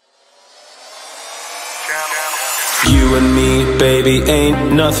 You and me, baby,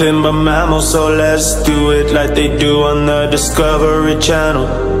 ain't nothing but mammals, so let's do it like they do on the Discovery Channel.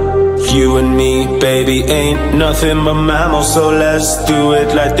 You and me, baby, ain't nothing but mammals, so let's do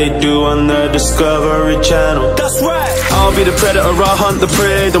it like they do on the Discovery Channel. That's right. I'll be the predator, I'll hunt the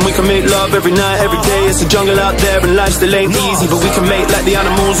prey. Then we can make love every night, every day. It's a jungle out there and life still ain't easy, but we can make like the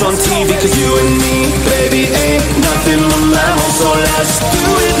animals on TV. Cause you and me, baby, ain't nothing but mammals, so let's do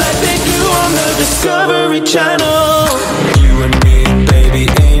it like they do on the Discovery Channel. You and me, baby,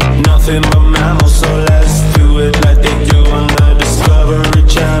 ain't nothing but mammals, so let's do it like they do on the Discovery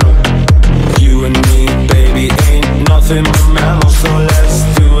Channel. You and me, baby, ain't nothing but mammals, so let's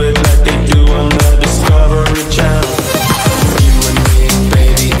do it like they do on the Discovery Channel. You and me,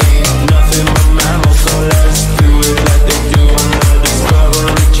 baby, ain't nothing but mammals, so let's do it like they do on the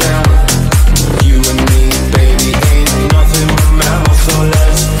Discovery Channel. You and me, baby, ain't nothing but mammals, so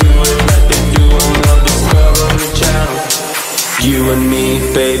let's do it like they do on the Discovery Channel. You and me,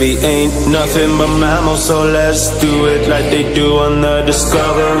 baby, ain't nothing but mammals, so let's do it like they do on the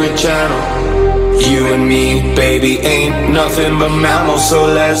Discovery Channel. You and me, baby, ain't nothing but mammals, so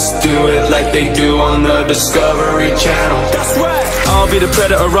let's do it like they do on the Discovery Channel. That's right. I'll be the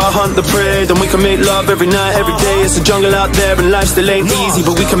predator, I'll hunt the prey. Then we can make love every night, every day. It's a jungle out there and life still ain't easy,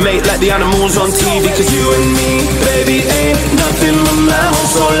 but we can make like the animals on TV. Cause you and me, baby, ain't nothing but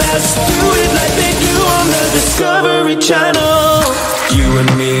mammals, so let's do it like they do on the Discovery Channel. You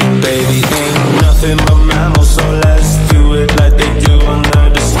and me, baby, ain't nothing but mammals, so let's do it like they do on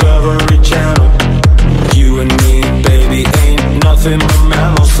the Discovery Channel. You and me, baby, ain't nothing but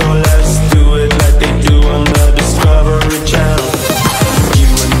mammals, so let's do it like they do on the Discovery Channel.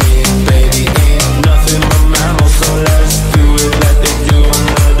 You and me, baby, ain't nothing but mammals, so let's do it like they do on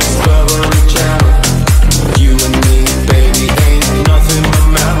the Discovery Channel. You and me, baby, ain't nothing but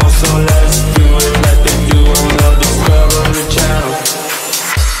mammals, so let's do it like they do on the Discovery Channel.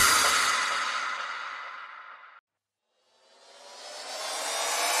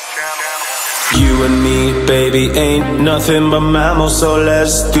 You and me, baby, ain't nothing but mammals, so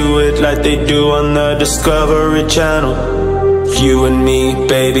let's do it like they do on the Discovery Channel. You and me,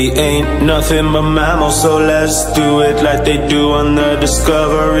 baby, ain't nothing but mammals, so let's do it like they do on the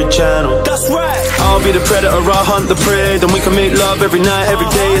Discovery Channel. That's right. I'll be the predator, I'll hunt the prey. Then we can make love every night, every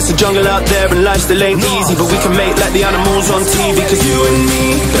day. It's a jungle out there and life still ain't easy, but we can make like the animals on TV. Cause you and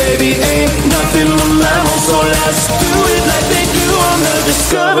me, baby, ain't nothing but mammals, so let's do it like they do on the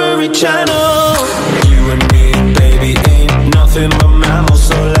Discovery Channel. You and me, baby, ain't nothing but mammals,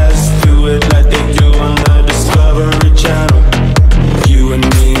 so let's do it like they do on the Discovery Channel. You and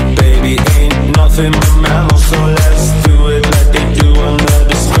me, baby, ain't nothing but mammals, so let's do it like they do on the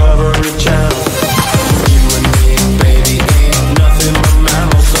Discovery Channel. You and me, baby, ain't nothing but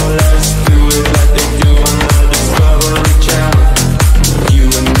mammals, so let's do it like they do on the Discovery Channel. You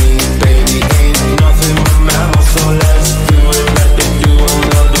and me, baby, ain't nothing but mammals, so let's do it like they do on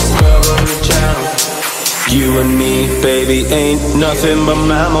the Discovery Channel. You and me, baby, ain't nothing but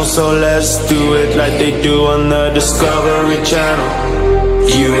mammals, so let's do it like they do on the Discovery Channel.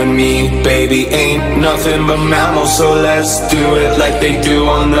 You and me, baby, ain't nothing but mammals, so let's do it like they do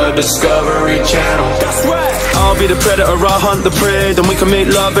on the Discovery Channel. That's right. I'll be the predator, I'll hunt the prey. Then we can make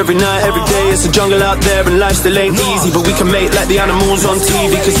love every night, every day. It's a jungle out there and life still ain't easy, but we can make like the animals on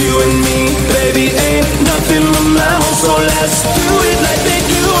TV. Cause you and me, baby, ain't nothing but mammals, so let's do it like they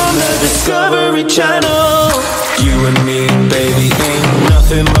do on the Discovery Channel. You and me, baby, ain't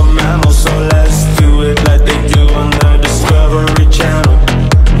nothing but mammals, so let's do it like they do on the Discovery Channel.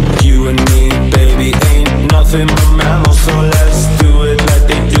 You and me, baby, ain't nothing but mammals, so let's do it like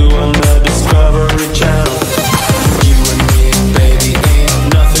they do on the Discovery Channel.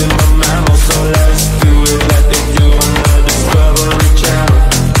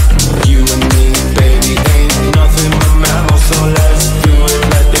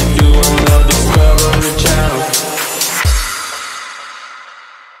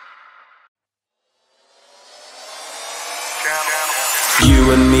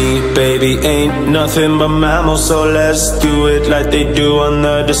 You and me, baby, ain't nothing but mammals, so let's do it like they do on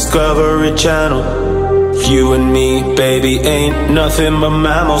the Discovery Channel. You and me, baby, ain't nothing but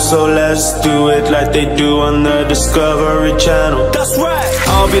mammals, so let's do it like they do on the Discovery Channel. That's right!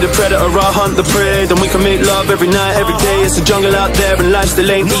 I'll be the predator, I'll hunt the prey, then we can make love every night, every day. It's a jungle out there and life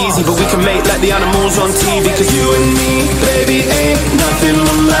still ain't easy, but we can make like the animals on TV. Cause you and me, baby, ain't nothing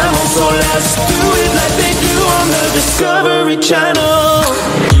but mammals, so let's do it like they do on the Discovery Channel.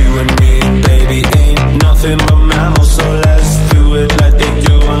 You and me, baby, ain't nothing but mammals, so let's do it like they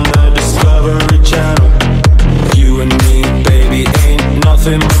do on the Discovery Channel. You and me, baby, ain't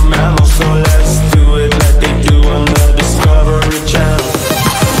nothing but mammals, so let's do it like they do on the Discovery Channel.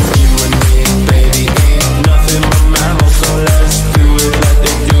 You and me, baby, ain't nothing but mammals, so let's do it like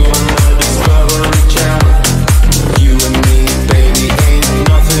they do on the Discovery Channel. You and me, baby, ain't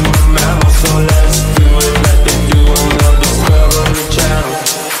nothing but mammals, so let's do it like they do on the Discovery Channel.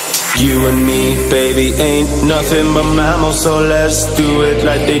 You and me, baby, ain't nothing but mammals, so let's do it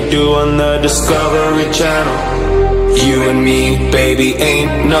like they do on the Discovery Channel. You and me, baby,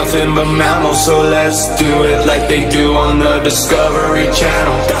 ain't nothing but mammals, so let's do it like they do on the Discovery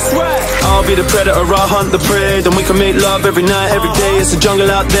Channel. That's right! I'll be the predator, I'll hunt the prey, then we can make love every night, every day. It's a jungle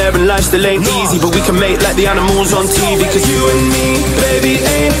out there and life still ain't easy, but we can make like the animals on TV. Cause you and me, baby,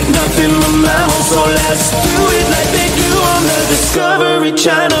 ain't nothing but mammals, so let's do it like they do on the Discovery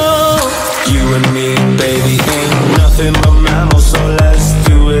Channel. You and me, baby, ain't nothing but mammals, so let's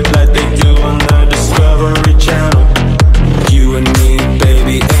do it like they do on the Discovery Channel. You and me,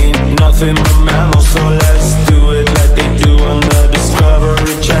 baby, ain't nothing but mammals, so let's do it like they do on the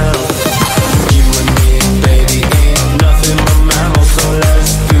Discovery Channel. You and me, baby, ain't nothing but mammals, so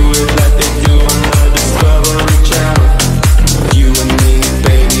let's do it like they do on the Discovery Channel. You and me,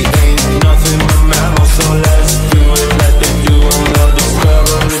 baby, ain't nothing but mammals, so let's do it like they do on the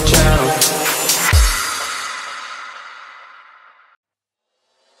Discovery Channel.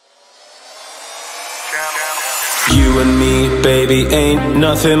 You and me, baby, ain't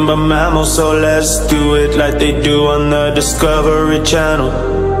nothing but mammals, so let's do it like they do on the Discovery Channel.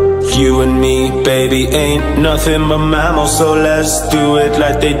 You and me, baby, ain't nothing but mammals, so let's do it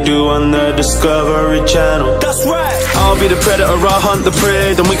like they do on the Discovery Channel. That's right! I'll be the predator, I'll hunt the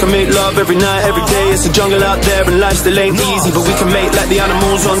prey, then we can make love every night, every day. It's a jungle out there and life still ain't easy, but we can make like the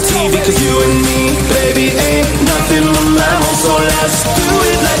animals on TV. Cause you and me, baby, ain't nothing but mammals, so let's do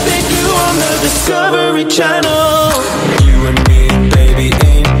it like they do on the Discovery Channel. You and me, baby,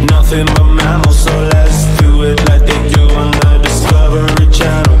 ain't nothing but mammals, so let's do it like they do on the Discovery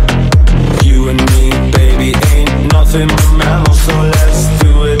Channel. You and me, baby, ain't nothing but mammals, so let's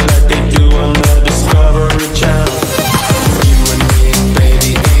do it like they do on the Discovery Channel. You and me,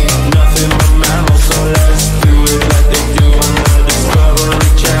 baby, ain't nothing but mammals, so let's do it like they do on the Discovery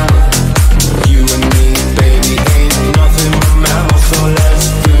Channel. You and me, baby, ain't nothing but mammals, so let's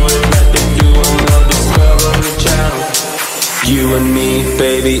do it like they do on the Discovery Channel. You and me,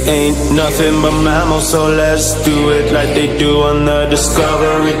 baby, ain't nothing but mammals, so let's do it like they do on the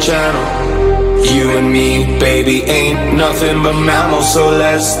Discovery Channel. You and me, baby, ain't nothing but mammals, so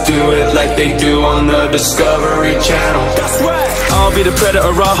let's do it like they do on the Discovery Channel. That's right! I'll be the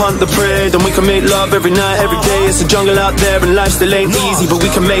predator, I'll hunt the prey, then we can make love every night, every day. It's a jungle out there and life still ain't easy, but we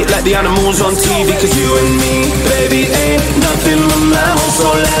can make like the animals on TV. Cause you and me, baby, ain't nothing but mammals, so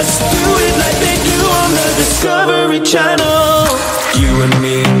let's do it like they do on the Discovery Channel. You and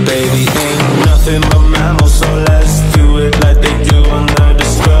me, baby, ain't nothing but mammals, so let's do it like they do on the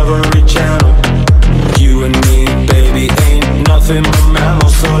Discovery Channel. You and me, baby, ain't nothing but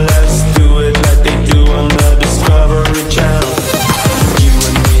mammals, so let's do it like they do on the Discovery Channel. You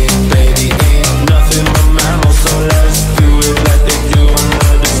and me, baby, ain't nothing but mammals, so let's do it like they do on the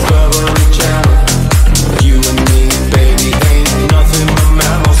Discovery Channel. You and me, baby, ain't nothing but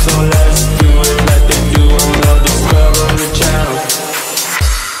mammals, so let's do it like they do on the Discovery Channel.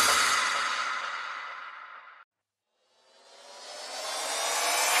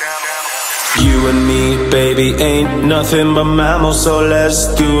 You and me, baby, ain't nothing but mammals, so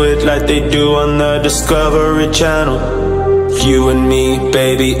let's do it like they do on the Discovery Channel. You and me,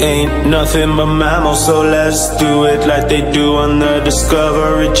 baby, ain't nothing but mammals, so let's do it like they do on the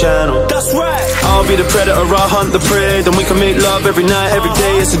Discovery Channel. That's right! I'll be the predator, I'll hunt the prey, then we can make love every night, every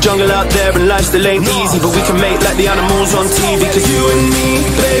day. It's a jungle out there and life still ain't easy, but we can make like the animals on TV. Cause you and me,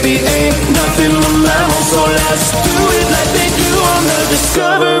 baby, ain't nothing but mammals, so let's do it like they do on the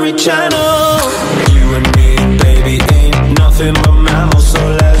Discovery Channel. You and me, baby, ain't nothing but mammals, so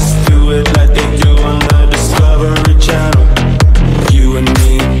let's do it like they do on the Discovery Channel. You and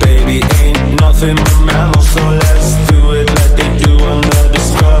me, baby, ain't nothing but mammals, so let's do it like they do on the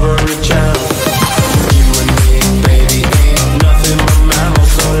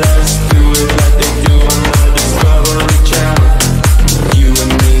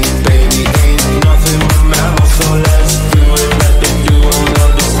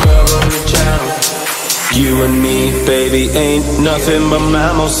ain't nothing but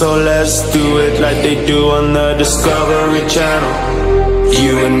mammals, so let's do it like they do on the Discovery Channel.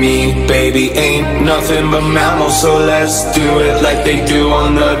 You and me, baby, ain't nothing but mammals, so let's do it like they do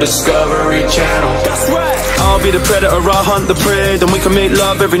on the Discovery Channel. That's right. I'll be the predator, I'll hunt the prey. Then we can make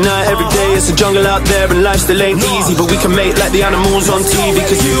love every night, every day. It's a jungle out there and life still ain't easy, but we can make like the animals on TV.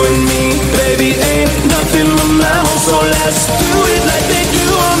 Cause you and me, baby, ain't nothing but mammals, so let's do it like they do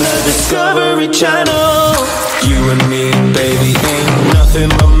on the Discovery Channel. You and me, baby, ain't nothing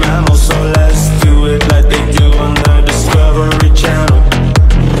but mammals, so let's do it like they do on the Discovery Channel.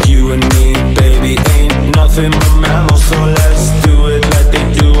 You and me, baby, ain't nothing but mammals, so let's do it like they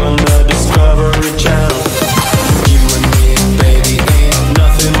do on the Discovery Channel. You and me, baby, ain't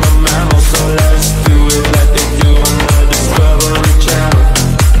nothing but mammals, so let's do it like they do on the Discovery Channel.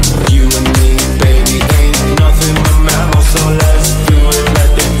 You and me, baby, ain't nothing but mammals, so let's do it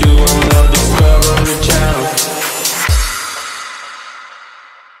like they do on the Discovery Channel.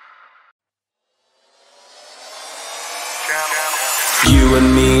 You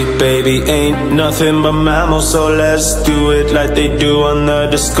and me, baby, ain't nothing but mammals, so let's do it like they do on the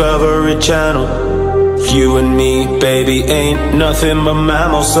Discovery Channel. You and me, baby, ain't nothing but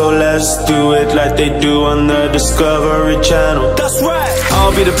mammals, so let's do it like they do on the Discovery Channel. That's right.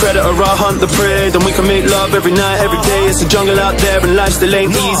 I'll be the predator, I'll hunt the prey. Then we can make love every night, every day. It's a jungle out there and life still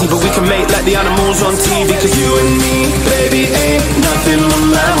ain't easy, but we can make like the animals on TV. Cause you and me, baby, ain't nothing but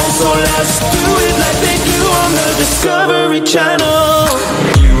mammals, so let's do it like they do on the Discovery Channel.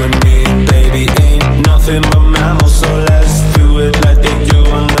 You and me, baby, ain't nothing but mammals, so let's do it like they do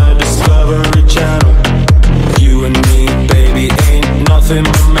on the Discovery Channel. You and me, baby, ain't nothing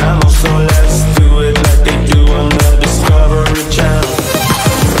but mammals, so let's do it like they do on the Discovery Channel.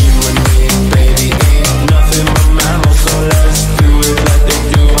 You and me, baby, ain't nothing but mammals, so let's do it like they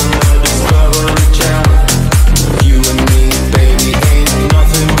do on the Discovery Channel. You and me, baby, ain't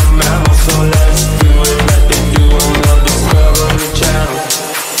nothing but mammals, so let's do it like they do on the Discovery Channel.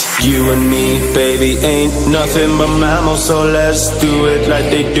 You and me, baby, ain't nothing but mammals, so let's do it like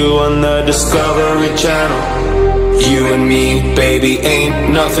they do on the Discovery Channel. You and me, baby,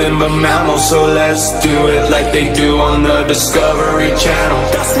 ain't nothing but mammals, so let's do it like they do on the Discovery Channel.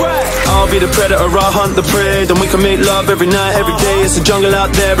 That's right. I'll be the predator, I'll hunt the prey. Then we can make love every night, every day. It's a jungle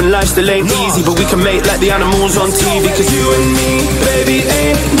out there and life still ain't easy, but we can make like the animals on TV. Cause you and me, baby,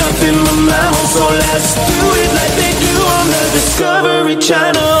 ain't nothing but mammals, so let's do it like they do on the Discovery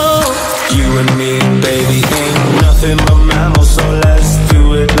Channel. You and me, baby, ain't nothing but mammals, so let's do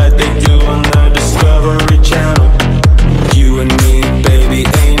it like they do on the Discovery Channel. You and me, baby,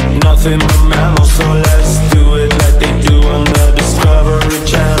 ain't nothing but mammals, so let's do it like they do on the Discovery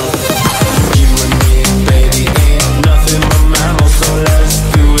Channel. You and me, baby, ain't nothing but mammals, so let's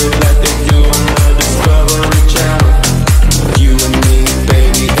do it like they do on the Discovery Channel. You and me,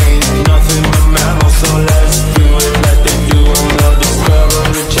 baby, ain't nothing but mammals, so let's do it like they do on the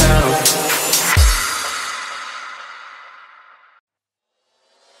Discovery Channel.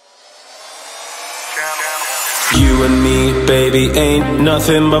 You and me, baby, ain't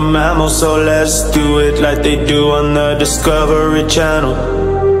nothing but mammals, so let's do it like they do on the Discovery Channel.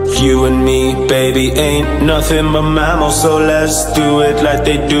 You and me, baby, ain't nothing but mammals, so let's do it like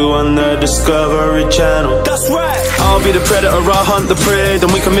they do on the Discovery Channel. That's right. I'll be the predator, I'll hunt the prey.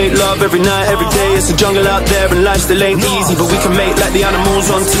 Then we can make love every night, every day. It's a jungle out there and life still ain't easy, but we can make like the animals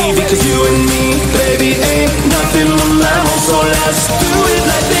on TV. Cause you and me, baby, ain't nothing but mammals, so let's do it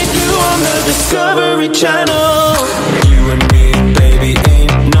like they do on the Discovery Channel. You and me, baby,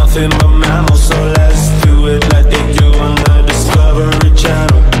 ain't nothing but mammals, so let's do it like they do on the Discovery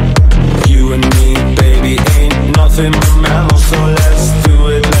Channel. You and me, baby, ain't nothing but mammals, so let's do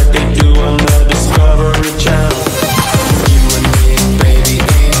it like they do on the Discovery Channel. You and me, baby,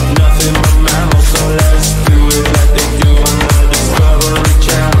 ain't nothing but mammals, so let's do it like they do on the Discovery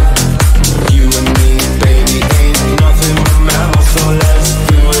Channel. You and me, baby, ain't nothing but mammals, so let's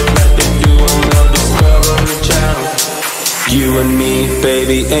do it like they do on the Discovery Channel. You and me,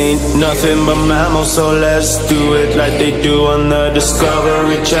 baby, ain't nothing but mammals, so let's do it like they do on the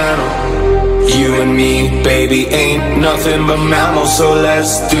Discovery Channel. You and me, baby, ain't nothing but mammals, so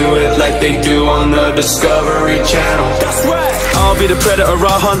let's do it like they do on the Discovery Channel. That's right. I'll be the predator,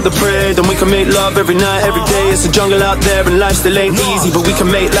 I'll hunt the prey. Then we can make love every night, every day. It's a jungle out there and life still ain't easy, but we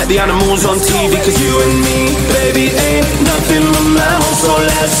can make like the animals on TV. Cause you and me, baby, ain't nothing but mammals, so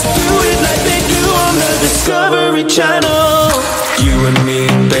let's do it like they do on the Discovery Channel. You and me,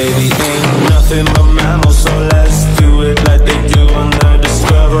 baby, ain't nothing but mammals, so let's do it like they do on the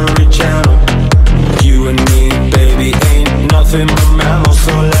Discovery Channel. You and me, baby, ain't nothing but mammals,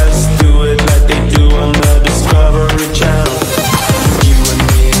 so let's do it like they do on the Discovery Channel.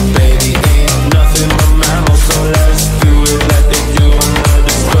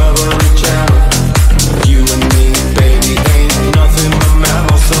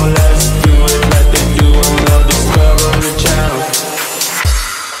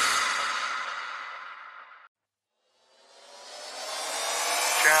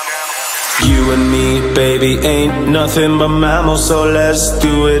 You and me, baby, ain't nothing but mammals, so let's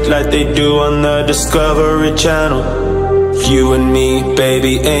do it like they do on the Discovery Channel. You and me,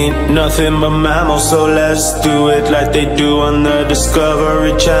 baby, ain't nothing but mammals, so let's do it like they do on the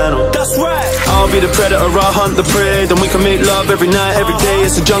Discovery Channel. That's right! I'll be the predator, I'll hunt the prey, then we can make love every night, every day.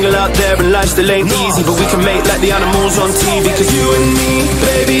 It's a jungle out there and life still ain't easy, but we can make like the animals on TV. Cause you and me,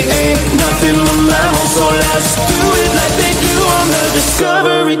 baby, ain't nothing but mammals, so let's do it like they do on the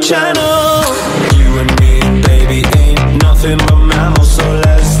Discovery Channel. You and me, baby, ain't nothing but mammals, so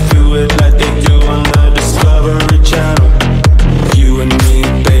let's do it like they do on the Discovery Channel. You and me,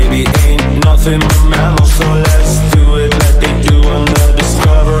 baby, ain't nothing but mammals, so let's do it like they do on the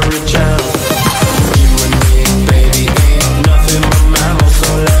Discovery Channel. You and me, baby, ain't nothing but mammals,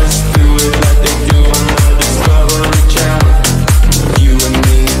 so let's do it like they do on the Discovery Channel. You and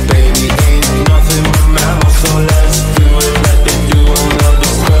me, baby, ain't nothing but mammals, so let's do it like they do on the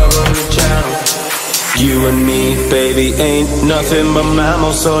Discovery Channel. You and me, baby, ain't nothing but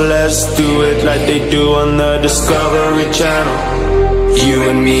mammals, so let's do it like they do on the Discovery Channel. You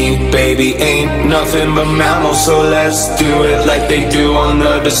and me, baby, ain't nothing but mammals, so let's do it like they do on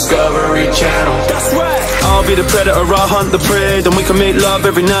the Discovery Channel. That's right! I'll be the predator, I'll hunt the prey, then we can make love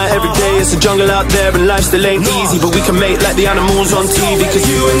every night, every day. It's a jungle out there and life still ain't easy, but we can make like the animals on TV. Cause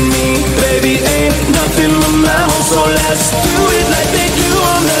you and me, baby, ain't nothing but mammals, so let's do it like they do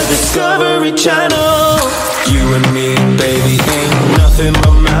on the Discovery Channel. You and me, baby, ain't nothing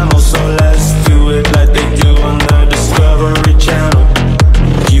but mammals, so let's do it like they do on the Discovery Channel.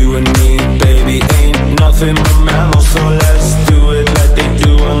 You and me, baby, ain't nothing but mammals, so let's do it like they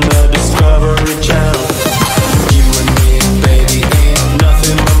do on the Discovery Channel. You and me, baby, ain't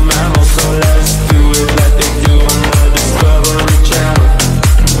nothing but mammals, so let's do it like they do on the Discovery Channel.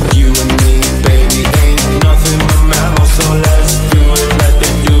 You and me, baby, ain't nothing but mammals, so let's do it like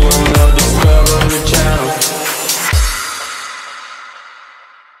they do on the Discovery Channel.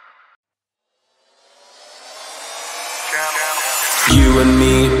 You and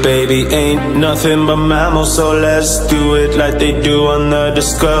me, baby, ain't nothing but mammals, so let's do it like they do on the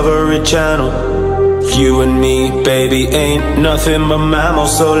Discovery Channel. You and me, baby, ain't nothing but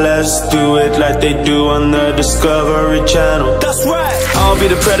mammals, so let's do it like they do on the Discovery Channel. That's right! I'll be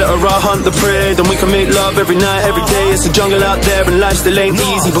the predator, I'll hunt the prey, then we can make love every night, every day. It's a jungle out there and life still ain't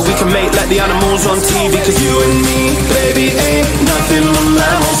easy, but we can make like the animals on TV. Cause you and me, baby, ain't nothing but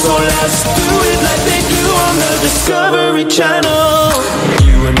mammals, so let's do it like they do on the Discovery Channel.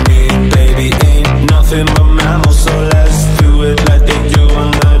 You and me, baby, ain't nothing but mammals, so let's do it like they do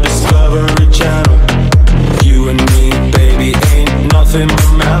on the Discovery Channel. You and me, baby, ain't nothing but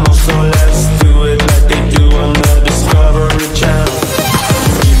mammals, so let's do it like they do on the Discovery Channel.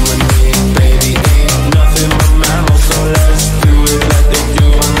 You and me, baby, ain't nothing but mammals, so let's do it like they do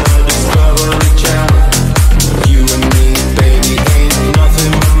on the Discovery Channel. You and me, baby, ain't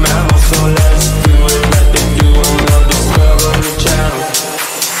nothing but mammals, so let's do it like they do on the Discovery Channel.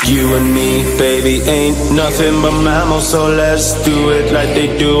 You and me, baby, ain't nothing but mammals, so let's do it like they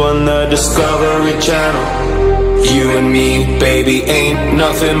do on the Discovery Channel. You and me, baby, ain't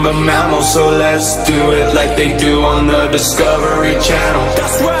nothing but mammals, so let's do it like they do on the Discovery Channel.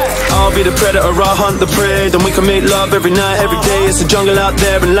 That's right! I'll be the predator, I'll hunt the prey, then we can make love every night, every day. It's a jungle out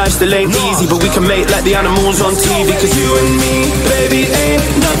there and life still ain't easy, but we can make like the animals on TV. Cause you and me, baby, ain't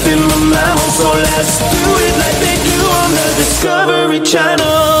nothing but mammals, so let's do it like they do on the Discovery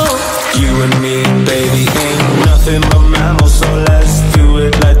Channel. You and me, baby, ain't nothing but mammals, so let's do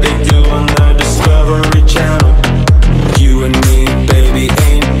it like they do on the Discovery Channel. You and me, baby,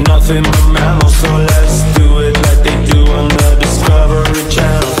 ain't nothing but mammals, so let's do it like they do on the Discovery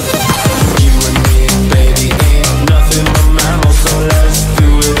Channel. You and me, baby, ain't nothing but mammals, so let's do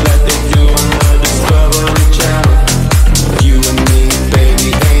it like they do on the Discovery Channel. You and me, baby,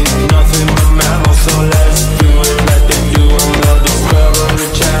 ain't nothing but mammals, so let's do it like they do on the Discovery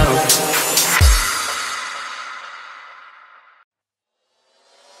Channel.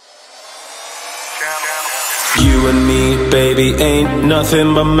 You and me, baby, ain't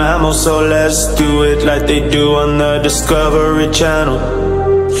nothing but mammals, so let's do it like they do on the Discovery Channel.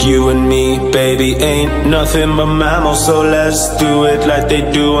 You and me, baby, ain't nothing but mammals, so let's do it like they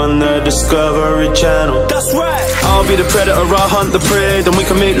do on the Discovery Channel. That's right! I'll be the predator, I'll hunt the prey, then we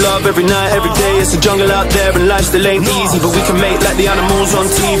can make love every night, every day. It's a jungle out there and life still ain't easy, but we can make like the animals on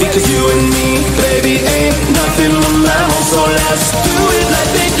TV. Cause you and me, baby, ain't nothing but mammals, so let's do it like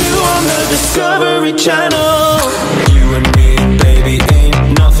they do on the Discovery Channel. You and me, baby,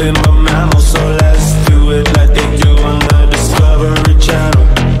 ain't nothing but mammals, so let's do it like they do on the Discovery Channel.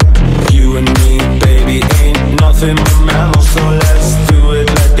 You and me, baby, ain't nothing but mammals, so let's do it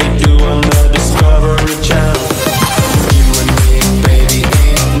like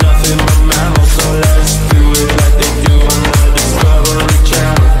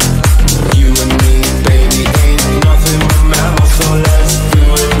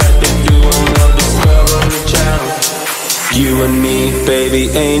baby,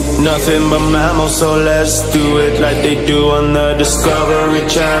 ain't nothing but mammals, so let's do it like they do on the Discovery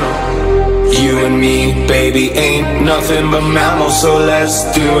Channel. You and me, baby, ain't nothing but mammals, so let's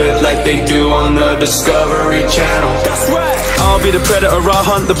do it like they do on the Discovery Channel. That's right. I'll be the predator, I'll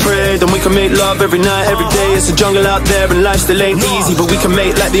hunt the prey. Then we can make love every night, every day. It's a jungle out there and life still ain't easy, but we can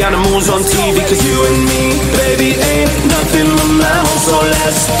make like the animals on TV. Cause you and me, baby, ain't nothing but mammals, so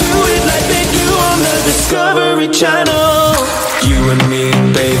let's do it like they do on the Discovery Channel. You and me,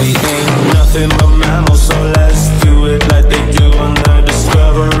 baby, ain't nothing but mammals, so let's do it like they do on the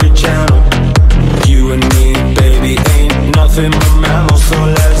Discovery Channel. You and me, baby, ain't nothing but mammals, so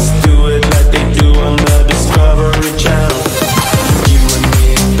let's do it like they do on the Discovery Channel. You and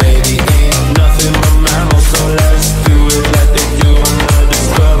me, baby, ain't nothing but mammals, so let's do it like they do on the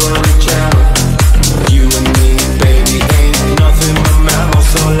Discovery Channel. You and me, baby, ain't nothing but mammals,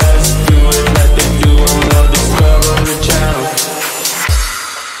 so let's do it like they do on the Discovery Channel.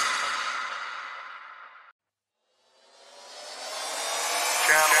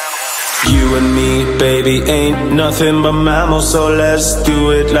 You and me, baby, ain't nothing but mammals, so let's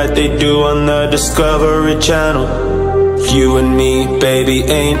do it like they do on the Discovery Channel. You and me, baby,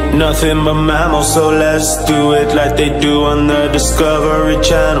 ain't nothing but mammals, so let's do it like they do on the Discovery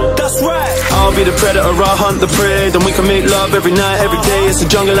Channel. That's right. I'll be the predator, I'll hunt the prey. Then we can make love every night, every day. It's a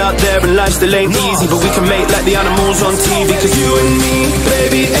jungle out there and life still ain't easy, but we can make like the animals on TV. Cause you and me,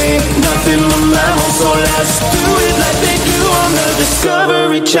 baby, ain't nothing but mammals, so let's do it like they do on the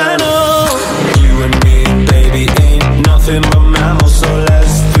Discovery Channel. You and me, baby, ain't nothing but mammals, so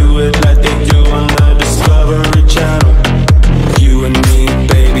let's do it like they do on the Discovery Channel. You and me,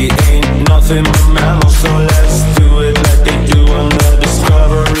 baby, ain't nothing but mammals, so let's do it like they do on the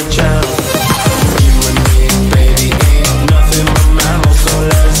Discovery Channel. You and me, baby, ain't nothing but mammals, so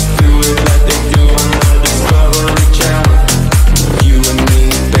let's do it like they do on the Discovery Channel. You and me,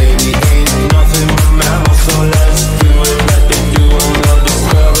 baby, ain't nothing but mammals, so let's do it like they do on the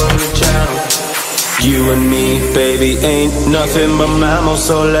Discovery Channel. You and me, baby, ain't nothing but mammals,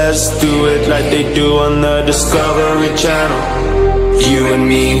 so let's do it like they do on the Discovery Channel. You and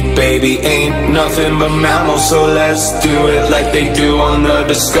me, baby, ain't nothing but mammals, so let's do it like they do on the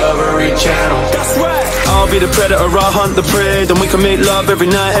Discovery Channel. That's right. I'll be the predator, I'll hunt the prey. Then we can make love every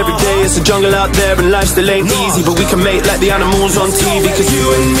night, every day. It's a jungle out there and life still ain't easy, but we can make like the animals on TV. Cause you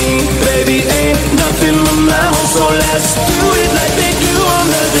and me, baby, ain't nothing but mammals, so let's do it like they do on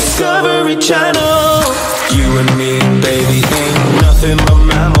the Discovery Channel. You and me, baby, ain't nothing but